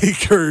 The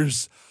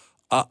Lakers.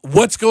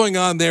 What's going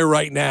on there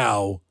right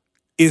now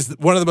is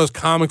one of the most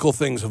comical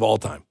things of all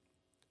time,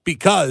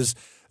 because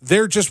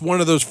they're just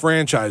one of those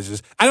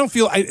franchises. I don't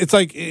feel it's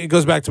like it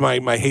goes back to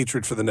my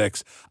hatred for the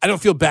Knicks. I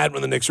don't feel bad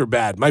when the Knicks are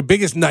bad. My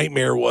biggest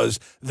nightmare was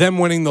them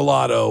winning the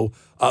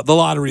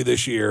lottery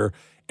this year,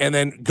 and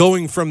then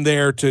going from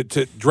there to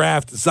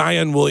draft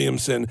Zion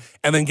Williamson,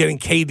 and then getting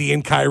KD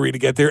and Kyrie to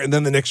get there, and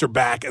then the Knicks are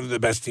back and they're the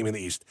best team in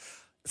the East.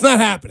 It's not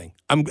happening.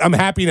 I'm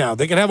happy now.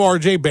 They can have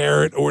RJ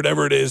Barrett or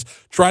whatever it is,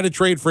 try to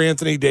trade for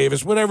Anthony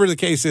Davis, whatever the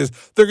case is.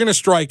 They're going to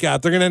strike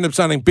out. They're going to end up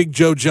signing Big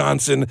Joe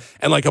Johnson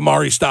and like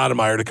Amari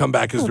Stoudemire to come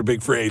back as their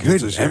big free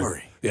agents this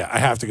year. Yeah, I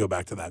have to go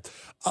back to that.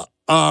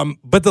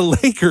 But the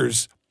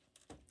Lakers,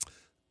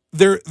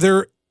 they're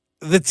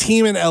the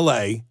team in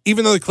LA,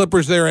 even though the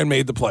Clippers there and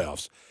made the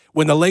playoffs.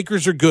 When the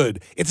Lakers are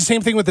good, it's the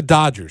same thing with the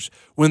Dodgers.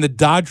 When the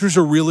Dodgers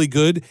are really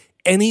good,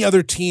 any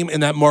other team in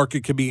that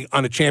market could be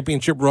on a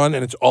championship run,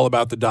 and it's all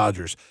about the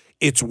Dodgers.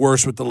 It's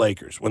worse with the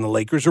Lakers. When the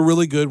Lakers are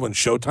really good, when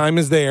Showtime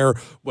is there,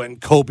 when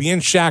Kobe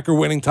and Shaq are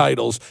winning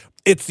titles,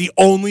 it's the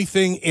only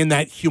thing in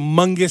that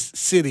humongous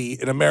city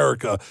in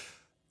America.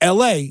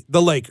 L.A.,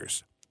 the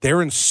Lakers,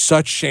 they're in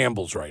such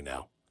shambles right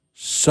now.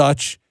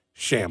 Such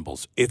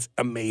shambles. It's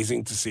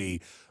amazing to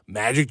see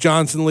Magic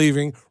Johnson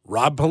leaving,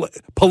 Rob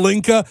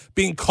Pelinka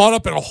being caught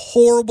up in a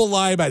horrible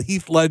lie about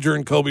Heath Ledger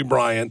and Kobe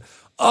Bryant.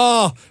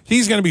 Oh,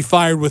 he's going to be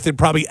fired within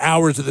probably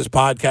hours of this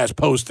podcast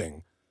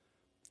posting.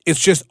 It's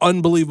just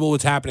unbelievable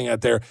what's happening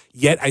out there.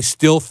 Yet I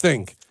still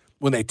think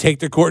when they take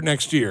the court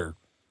next year,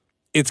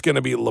 it's going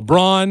to be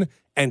LeBron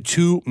and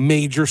two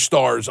major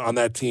stars on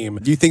that team.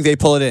 Do you think they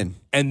pull it in?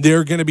 And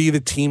they're going to be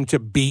the team to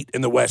beat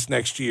in the West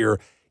next year,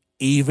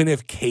 even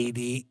if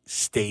KD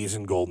stays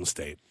in Golden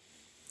State.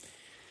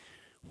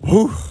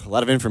 Whew, a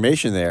lot of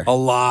information there. A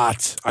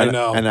lot. I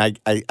know. And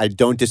I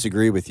don't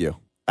disagree with you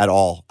at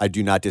all. I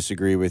do not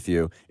disagree with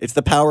you. It's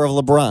the power of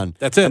LeBron.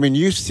 That's it. I mean,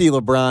 you see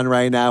LeBron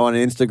right now on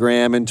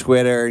Instagram and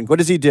Twitter, and what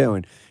is he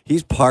doing?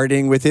 He's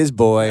partying with his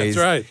boys.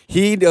 That's right.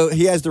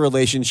 He has the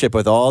relationship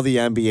with all the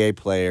NBA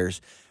players,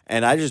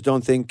 and I just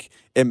don't think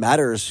it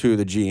matters who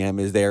the GM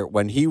is there.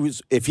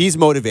 If he's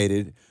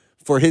motivated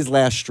for his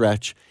last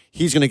stretch,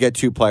 he's going to get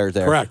two players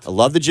there. Correct. I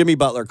love the Jimmy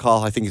Butler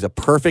call. I think he's a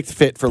perfect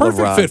fit for LeBron.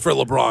 Perfect fit for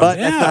LeBron. But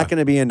that's not going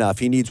to be enough.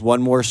 He needs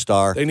one more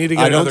star. They need to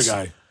get another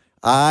guy.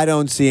 I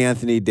don't see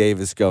Anthony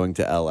Davis going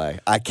to L.A.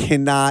 I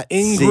cannot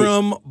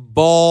Ingram,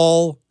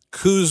 Ball,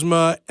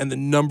 Kuzma, and the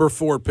number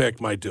 4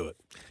 pick might do it.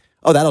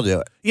 Oh, that'll do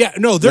it. Yeah,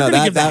 no, they're going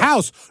to give the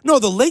house. No,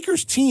 the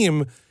Lakers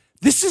team,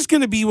 this is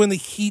going to be when the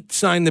Heat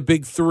sign the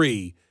big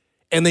three,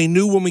 and they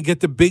knew when we get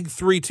the big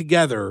three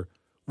together,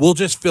 we'll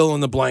just fill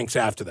in the blanks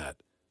after that.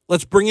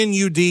 Let's bring in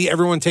UD.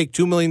 Everyone take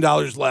 $2 million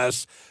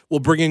less.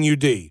 We'll bring in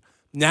UD.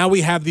 Now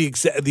we have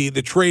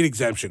the trade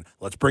exemption.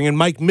 Let's bring in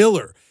Mike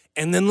Miller.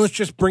 And then let's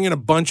just bring in a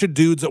bunch of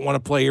dudes that want to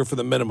play here for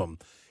the minimum.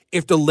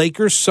 If the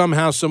Lakers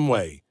somehow, some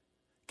way,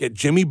 get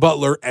Jimmy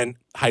Butler and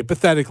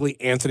hypothetically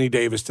Anthony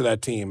Davis to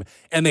that team,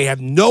 and they have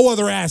no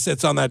other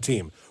assets on that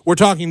team, we're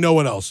talking no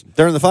one else.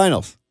 They're in the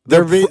finals.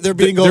 They're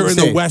beating Golden State.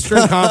 They're in the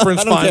Western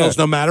Conference Finals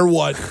no matter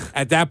what.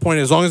 At that point,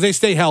 as long as they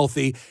stay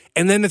healthy,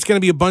 and then it's going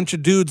to be a bunch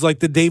of dudes like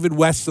the David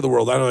West of the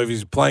world. I don't know if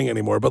he's playing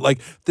anymore, but like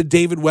the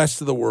David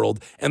West of the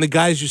world, and the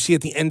guys you see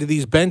at the end of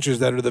these benches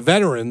that are the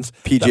veterans.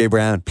 P.J.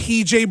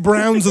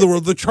 Browns of the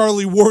world, the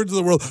Charlie Wards of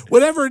the world,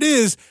 whatever it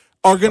is,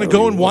 are going to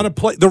go and want to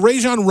play. The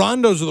Rajon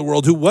Rondos of the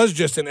world, who was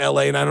just in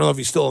L.A., and I don't know if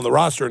he's still on the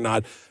roster or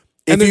not,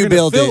 and they're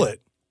going to fill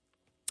it.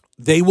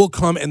 They will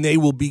come and they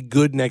will be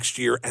good next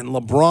year. And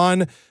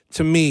LeBron,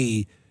 to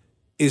me,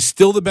 is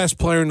still the best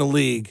player in the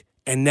league,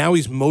 and now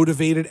he's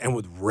motivated and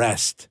with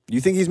rest. You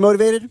think he's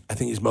motivated? I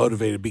think he's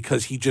motivated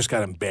because he just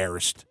got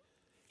embarrassed.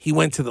 He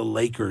went to the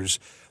Lakers.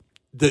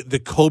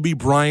 The Kobe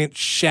Bryant,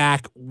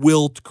 Shaq,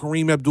 Wilt,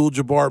 Kareem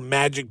Abdul-Jabbar,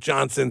 Magic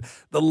Johnson,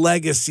 the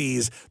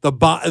legacies,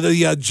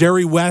 the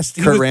Jerry West.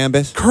 Kurt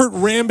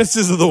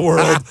Rambuses of the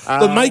world,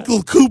 the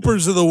Michael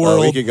Coopers of the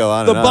world, we could go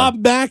on the and on.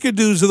 Bob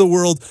McAdoos of the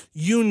world.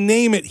 You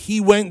name it, he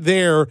went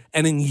there,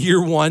 and in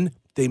year one,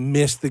 they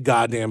missed the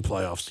goddamn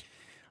playoffs.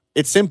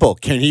 It's simple.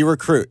 Can he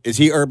recruit? Is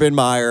he Urban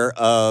Meyer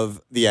of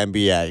the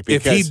NBA?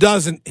 Because if he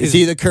doesn't, is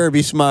he the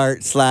Kirby Smart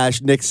 /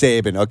 Nick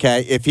Saban?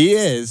 Okay, if he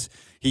is,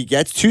 he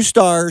gets 2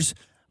 stars.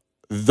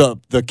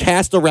 The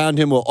cast around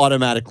him will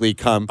automatically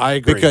come. I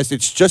agree. Because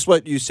it's just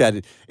what you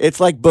said. It's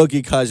like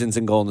Boogie Cousins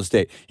in Golden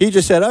State. He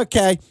just said,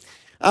 okay,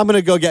 I'm going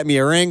to go get me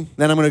a ring.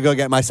 Then I'm going to go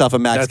get myself a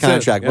max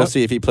contract. Yep. We'll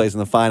see if he plays in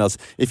the finals.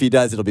 If he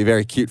does, it'll be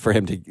very cute for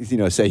him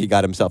to say he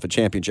got himself a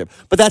championship.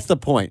 But that's the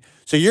point.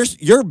 So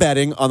you're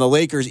betting on the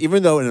Lakers,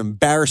 even though an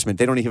embarrassment.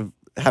 They don't even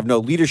have no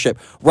leadership.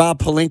 Rob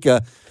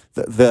Pelinka,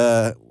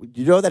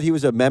 You know that he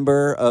was a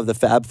member of the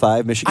Fab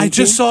Five Michigan I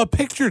just team? saw a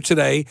picture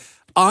today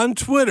on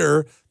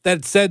Twitter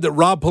that said that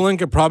Rob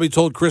Pelinka probably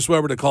told Chris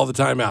Webber to call the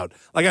timeout.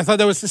 Like, I thought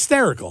that was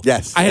hysterical.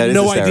 Yes, I that had is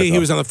no idea hysterical. he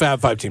was on the Fab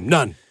Five team.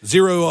 None.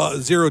 Zero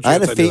chance. I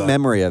had a knew faint that.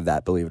 memory of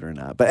that, believe it or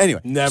not. But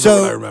anyway, Never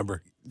so would I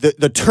remember.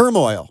 The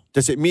turmoil,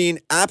 does it mean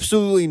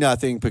absolutely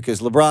nothing because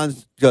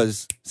LeBron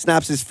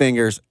snaps his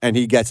fingers and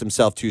he gets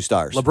himself 2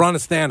 stars? LeBron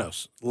is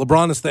Thanos.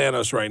 LeBron is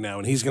Thanos right now,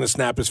 and he's going to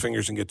snap his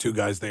fingers and get 2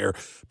 guys there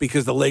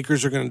because the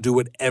Lakers are going to do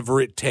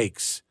whatever it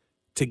takes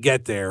to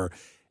get there,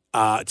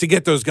 to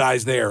get those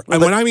guys there.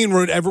 And when I mean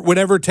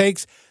whatever it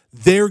takes,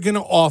 they're going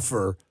to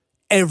offer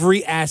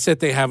every asset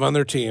they have on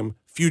their team,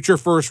 future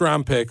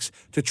first-round picks,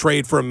 to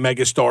trade for a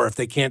megastar if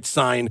they can't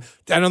sign.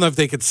 I don't know if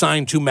they could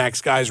sign 2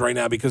 max guys right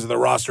now because of the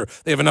roster.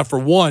 They have enough for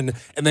one,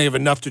 and they have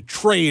enough to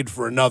trade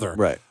for another.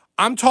 Right.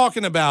 I'm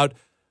talking about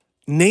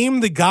name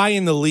the guy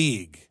in the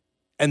league,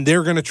 and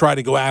they're going to try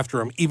to go after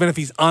him, even if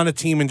he's on a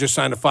team and just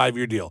signed a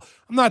 5-year deal.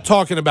 I'm not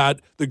talking about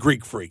the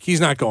Greek Freak. He's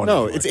not going No,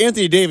 anywhere. it's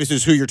Anthony Davis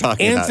is who you're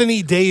talking about.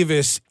 Anthony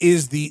Davis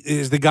is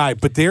the guy,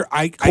 but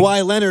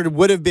Kawhi Leonard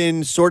would have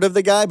been sort of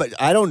the guy, but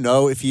I don't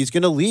know if he's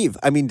going to leave.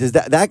 I mean, does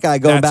that guy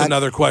going That's back?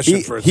 another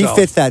question for itself.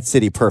 He fits that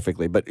city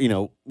perfectly, but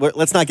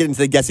let's not get into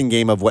the guessing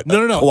game of what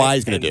No.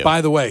 Kawhi's going to do.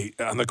 By the way,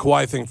 on the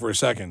Kawhi thing for a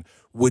second,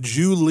 would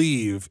you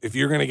leave if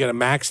you're going to get a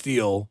max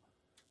deal?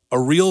 A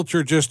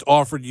realtor just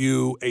offered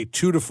you a $2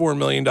 to $4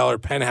 million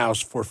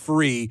penthouse for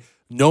free,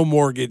 no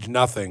mortgage,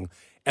 nothing.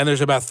 And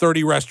there's about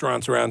 30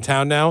 restaurants around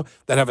town now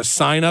that have a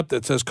sign up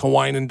that says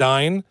Kawhi and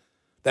Dine,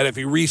 that if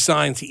he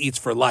re-signs, he eats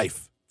for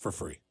life for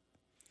free.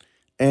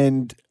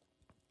 And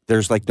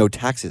there's like no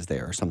taxes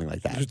there or something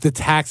like that. The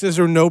taxes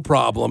are no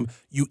problem.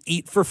 You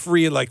eat for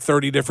free at like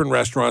 30 different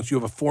restaurants. You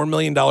have a $4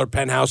 million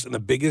penthouse in the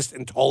biggest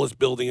and tallest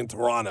building in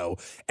Toronto,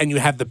 and you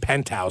have the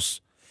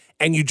penthouse.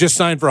 And you just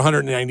signed for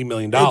 $190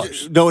 million.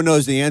 No one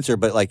knows the answer,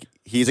 but like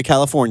he's a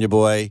California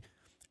boy,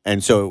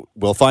 and so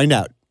we'll find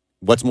out.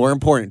 What's more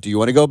important? Do you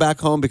want to go back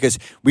home? Because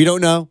we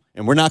don't know,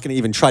 and we're not going to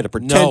even try to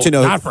pretend to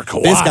know. Not for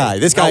Kawhi.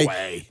 This No guy.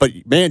 way. But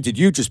man, did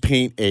you just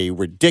paint a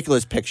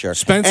ridiculous picture?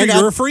 Spencer,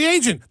 you're a free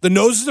agent. The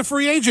Nose is a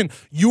free agent.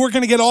 You are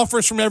going to get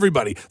offers from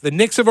everybody. The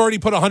Knicks have already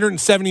put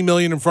 $170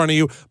 million in front of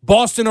you.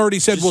 Boston already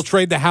said we'll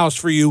trade the house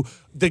for you.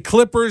 The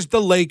Clippers,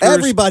 the Lakers,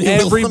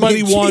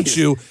 Everybody wants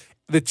you.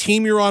 The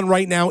team you're on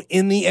right now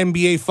in the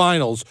NBA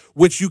Finals,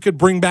 which you could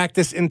bring back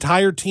this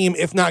entire team,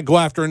 if not go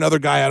after another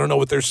guy. I don't know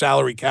what their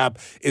salary cap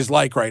is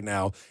like right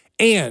now.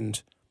 And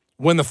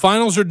when the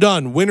finals are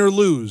done, win or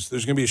lose,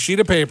 there's going to be a sheet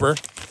of paper,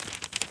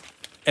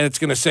 and it's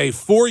going to say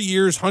 4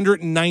 years,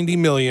 $190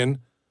 million.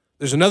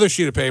 There's another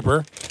sheet of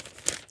paper.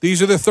 These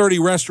are the 30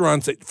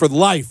 restaurants that for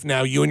life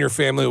now you and your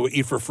family will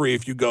eat for free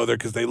if you go there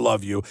because they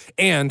love you.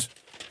 And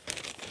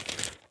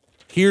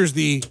here's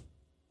the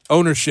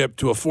ownership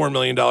to a $4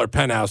 million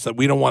penthouse that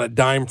we don't want a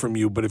dime from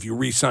you, but if you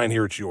re-sign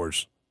here, it's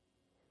yours.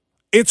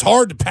 It's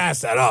hard to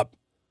pass that up.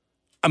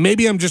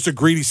 Maybe I'm just a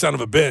greedy son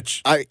of a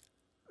bitch.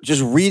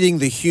 Just reading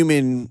the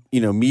human,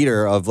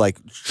 meter of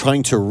like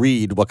trying to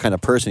read what kind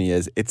of person he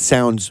is. It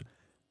sounds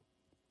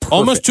perfect.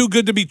 Almost too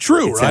good to be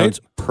true, It right? sounds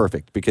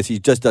perfect because he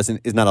just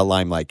is not a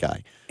limelight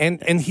guy.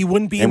 And he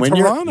wouldn't be And in when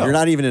Toronto. you're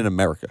not even in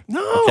America.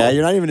 No. Okay?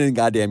 You're not even in the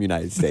goddamn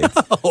United States.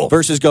 No.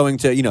 Versus going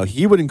to,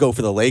 he wouldn't go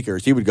for the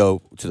Lakers. He would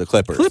go to the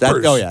Clippers.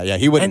 Clippers.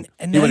 He wouldn't.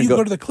 And he now wouldn't you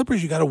go to the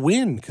Clippers, you got to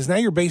win because now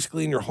you're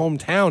basically in your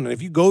hometown. And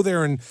if you go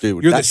there and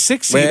you're the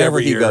 6th seed wherever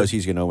every he year. goes,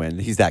 he's going to win.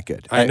 He's that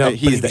good. I know, but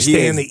if you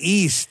stay in is. the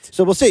East.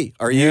 So we'll see.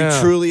 Are you Yeah.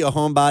 truly a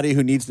homebody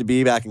who needs to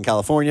be back in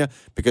California?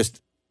 Because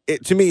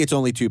to me, it's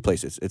only 2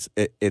 places.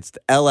 It's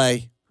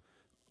L.A.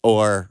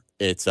 or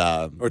it's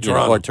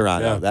Toronto. or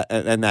Toronto. Yeah.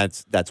 And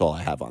that's all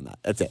I have on that.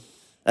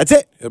 That's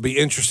it. It'll be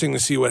interesting to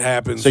see what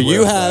happens. So you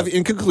with, have,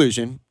 in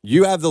conclusion,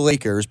 you have the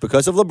Lakers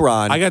because of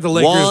LeBron. I got the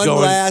Lakers one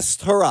going.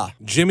 last hurrah.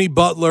 Jimmy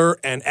Butler,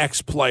 an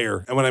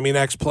ex-player. And when I mean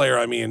ex-player,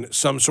 I mean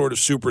some sort of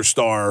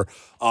superstar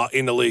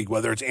in the league,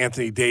 whether it's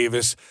Anthony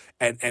Davis,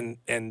 and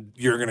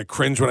you're going to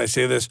cringe when I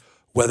say this,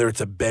 whether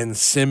it's a Ben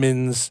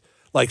Simmons,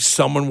 like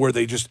someone where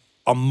they just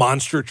a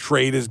monster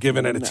trade is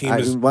given and a team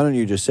is. Why don't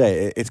you just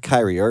say it's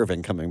Kyrie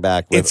Irving coming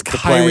back? It's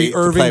Kyrie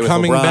Irving with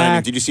coming LeBron.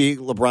 back. Did you see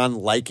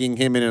LeBron liking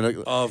him?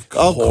 Of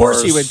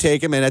course he would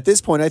take him. And at this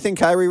point, I think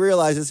Kyrie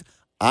realizes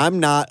I'm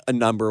not a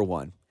number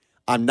one.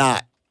 I'm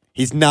not.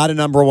 He's not a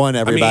number one.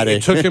 Everybody.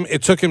 I mean,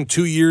 it took him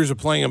 2 years of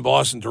playing in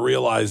Boston to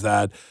realize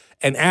that.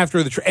 And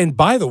after the trade, and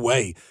by the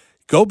way,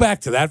 go back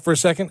to that for a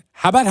second.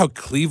 How about how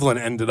Cleveland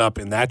ended up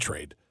in that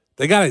trade?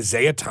 They got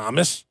Isaiah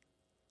Thomas.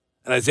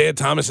 And Isaiah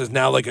Thomas is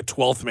now like a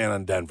 12th man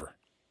on Denver.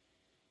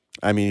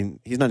 I mean,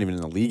 he's not even in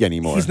the league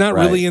anymore. He's not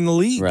really in the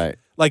league. Right.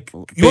 Like,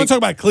 you want to talk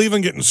about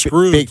Cleveland getting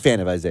screwed? Big fan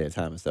of Isaiah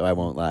Thomas, though. I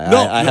won't lie. No,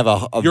 I have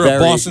a you're very, a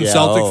Boston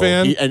Celtic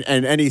fan?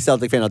 And any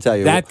Celtic fan will tell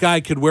you. That guy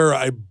could wear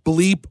a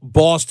bleep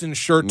Boston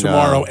shirt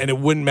tomorrow, and it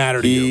wouldn't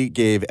matter to you. He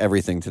gave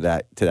everything to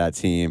that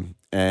team.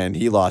 And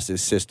he lost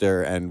his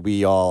sister, and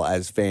we all,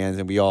 as fans,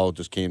 and we all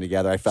just came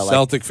together. I felt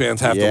Celtic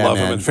fans have to love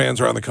him, man. and fans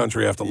around the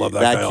country have to love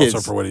that guy also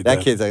for what he did.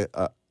 That kid's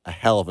a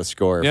hell of a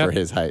scorer Yeah. for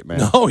his height,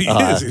 man. No, he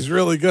is. He's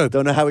really good.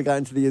 Don't know how we got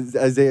into the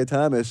Isaiah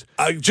Thomas.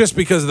 Just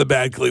because of the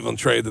bad Cleveland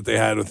trade that they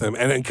had with him.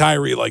 And then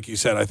Kyrie, like you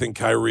said, I think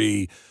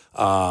Kyrie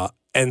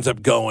ends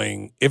up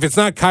going. If it's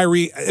not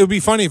Kyrie, it would be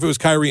funny if it was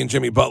Kyrie and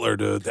Jimmy Butler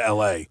to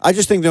L.A. I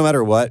just think no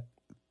matter what,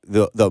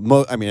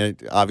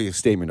 obvious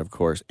statement, of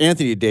course.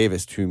 Anthony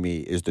Davis, to me,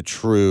 is the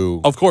true,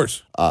 Of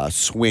course.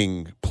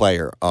 swing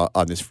player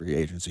on this free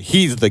agency.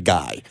 He's the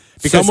guy.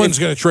 Someone's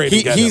going to trade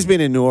and get He's him.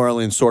 been in New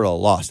Orleans sort of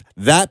lost.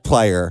 That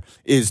player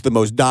is the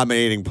most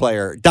dominating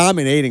player in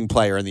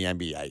the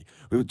NBA.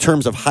 In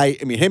terms of height,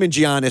 I mean, him and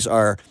Giannis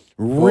are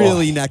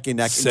really neck and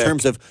neck sick. in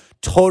terms of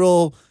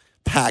total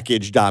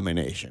package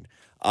domination.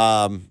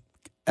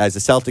 As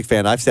a Celtic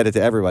fan, I've said it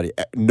to everybody.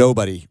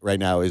 Nobody right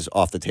now is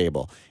off the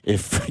table.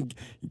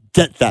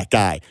 Get that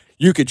guy.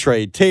 You could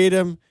trade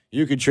Tatum.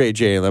 You could trade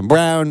Jaylen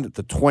Brown,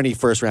 the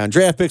 21st round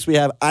draft picks we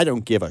have. I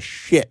don't give a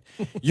shit.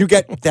 You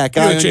get that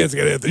guy. You get a chance to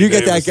get Anthony you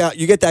get Davis. that guy.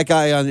 You get that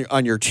guy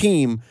on your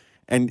team,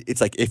 and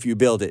it's like if you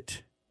build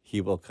it,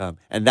 he will come,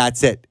 and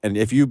that's it. And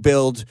if you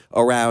build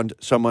around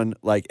someone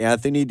like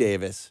Anthony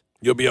Davis,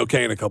 You'll be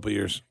okay in a couple of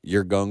years.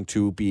 you're going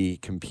to be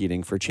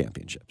competing for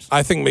championships.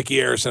 I think Mickey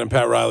Harrison and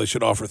Pat Riley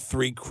should offer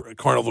 3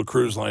 Carnival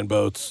Cruise Line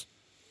boats.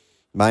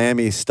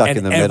 Miami's stuck And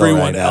in the middle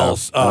everyone right now.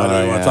 else. I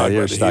don't want to talk you're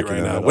about the stuck Heat in right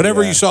the now. middle,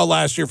 Whatever yeah. you saw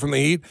last year from the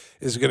Heat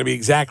is going to be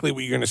exactly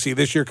what you're going to see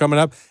this year coming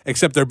up,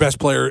 except their best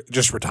player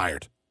just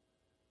retired.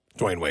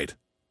 Dwayne Wade.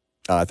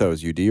 I thought it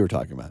was UD you were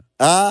talking about.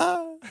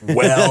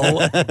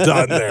 Well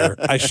done there.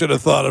 I should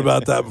have thought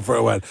about that before I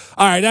went.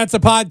 All right, that's a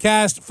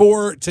podcast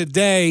for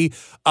today.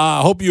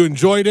 Hope you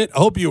enjoyed it. I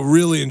hope you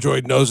really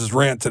enjoyed Nose's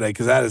rant today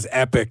because that is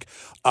epic.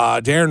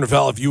 Darren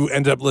Ravel, if you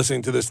end up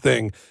listening to this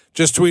thing,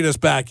 just tweet us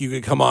back. You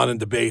can come on and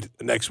debate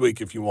next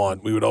week if you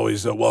want. We would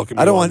always welcome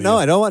you. I don't want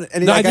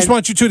any. No, I just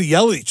want you two to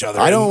yell at each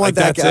other. I don't want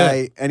that that's guy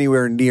it.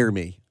 anywhere near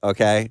me.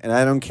 Okay, and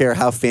I don't care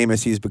how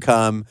famous he's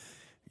become.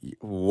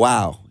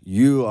 Wow,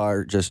 you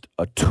are just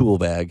a tool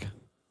bag.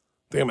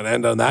 I think I'm going to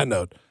end on that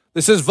note.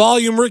 This is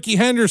Volume Ricky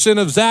Henderson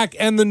of Zach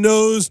and the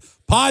Nose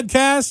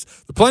podcast.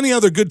 Plenty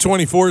other good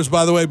 24s,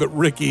 by the way, but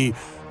Ricky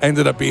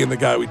ended up being the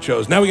guy we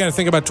chose. Now we got to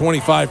think about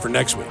 25 for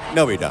next week.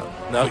 No, we don't.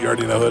 No, you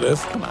already know who it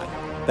is? Come on,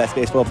 best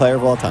baseball player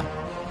of all time.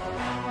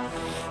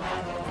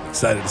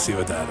 Excited to see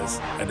what that is.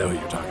 I know who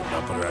you're talking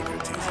about, but we're not going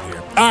to tease it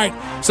here. All right,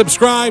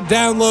 subscribe,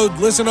 download,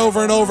 listen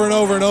over and over and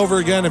over and over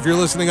again. If you're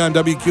listening on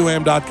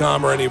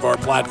WQAM.com or any of our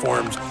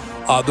platforms,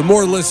 the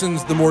more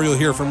listens, the more you'll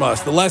hear from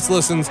us. The less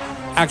listens,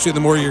 actually, the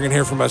more you're going to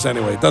hear from us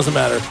anyway. It doesn't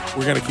matter.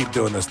 We're going to keep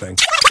doing this thing.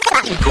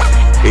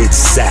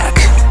 It's Zach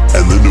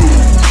and the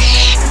News.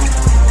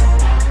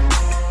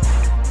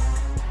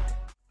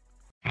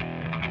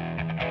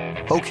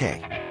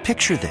 Okay,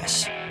 picture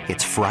this.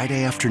 It's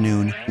Friday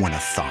afternoon when a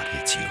thought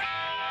hits you.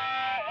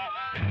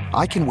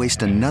 I can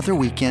waste another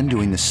weekend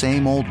doing the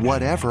same old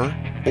whatever,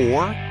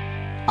 or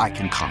I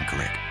can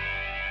conquer it.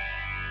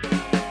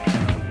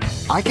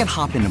 I can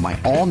hop into my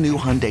all-new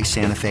Hyundai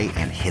Santa Fe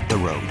and hit the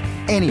road.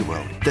 Any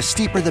road. The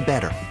steeper, the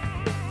better.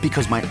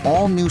 Because my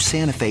all-new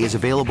Santa Fe is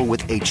available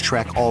with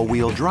H-Track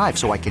all-wheel drive,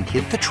 so I can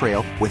hit the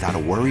trail without a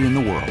worry in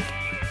the world.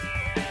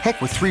 Heck,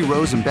 with 3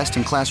 rows and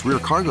best-in-class rear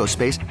cargo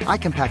space, I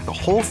can pack the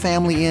whole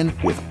family in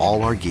with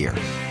all our gear.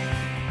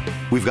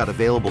 We've got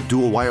available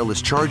dual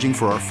wireless charging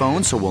for our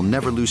phones, so we'll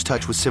never lose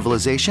touch with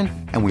civilization,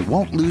 and we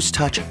won't lose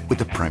touch with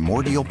the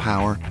primordial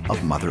power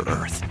of Mother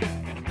Earth.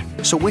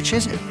 So which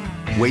is it?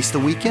 Waste the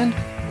weekend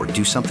or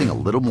do something a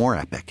little more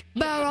epic?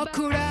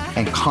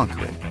 And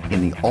conquer it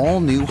in the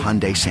all-new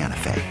Hyundai Santa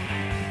Fe.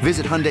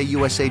 Visit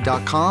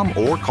HyundaiUSA.com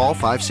or call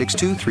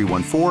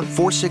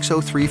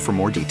 562-314-4603 for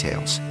more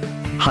details.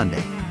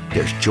 Hyundai,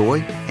 there's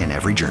joy in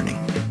every journey.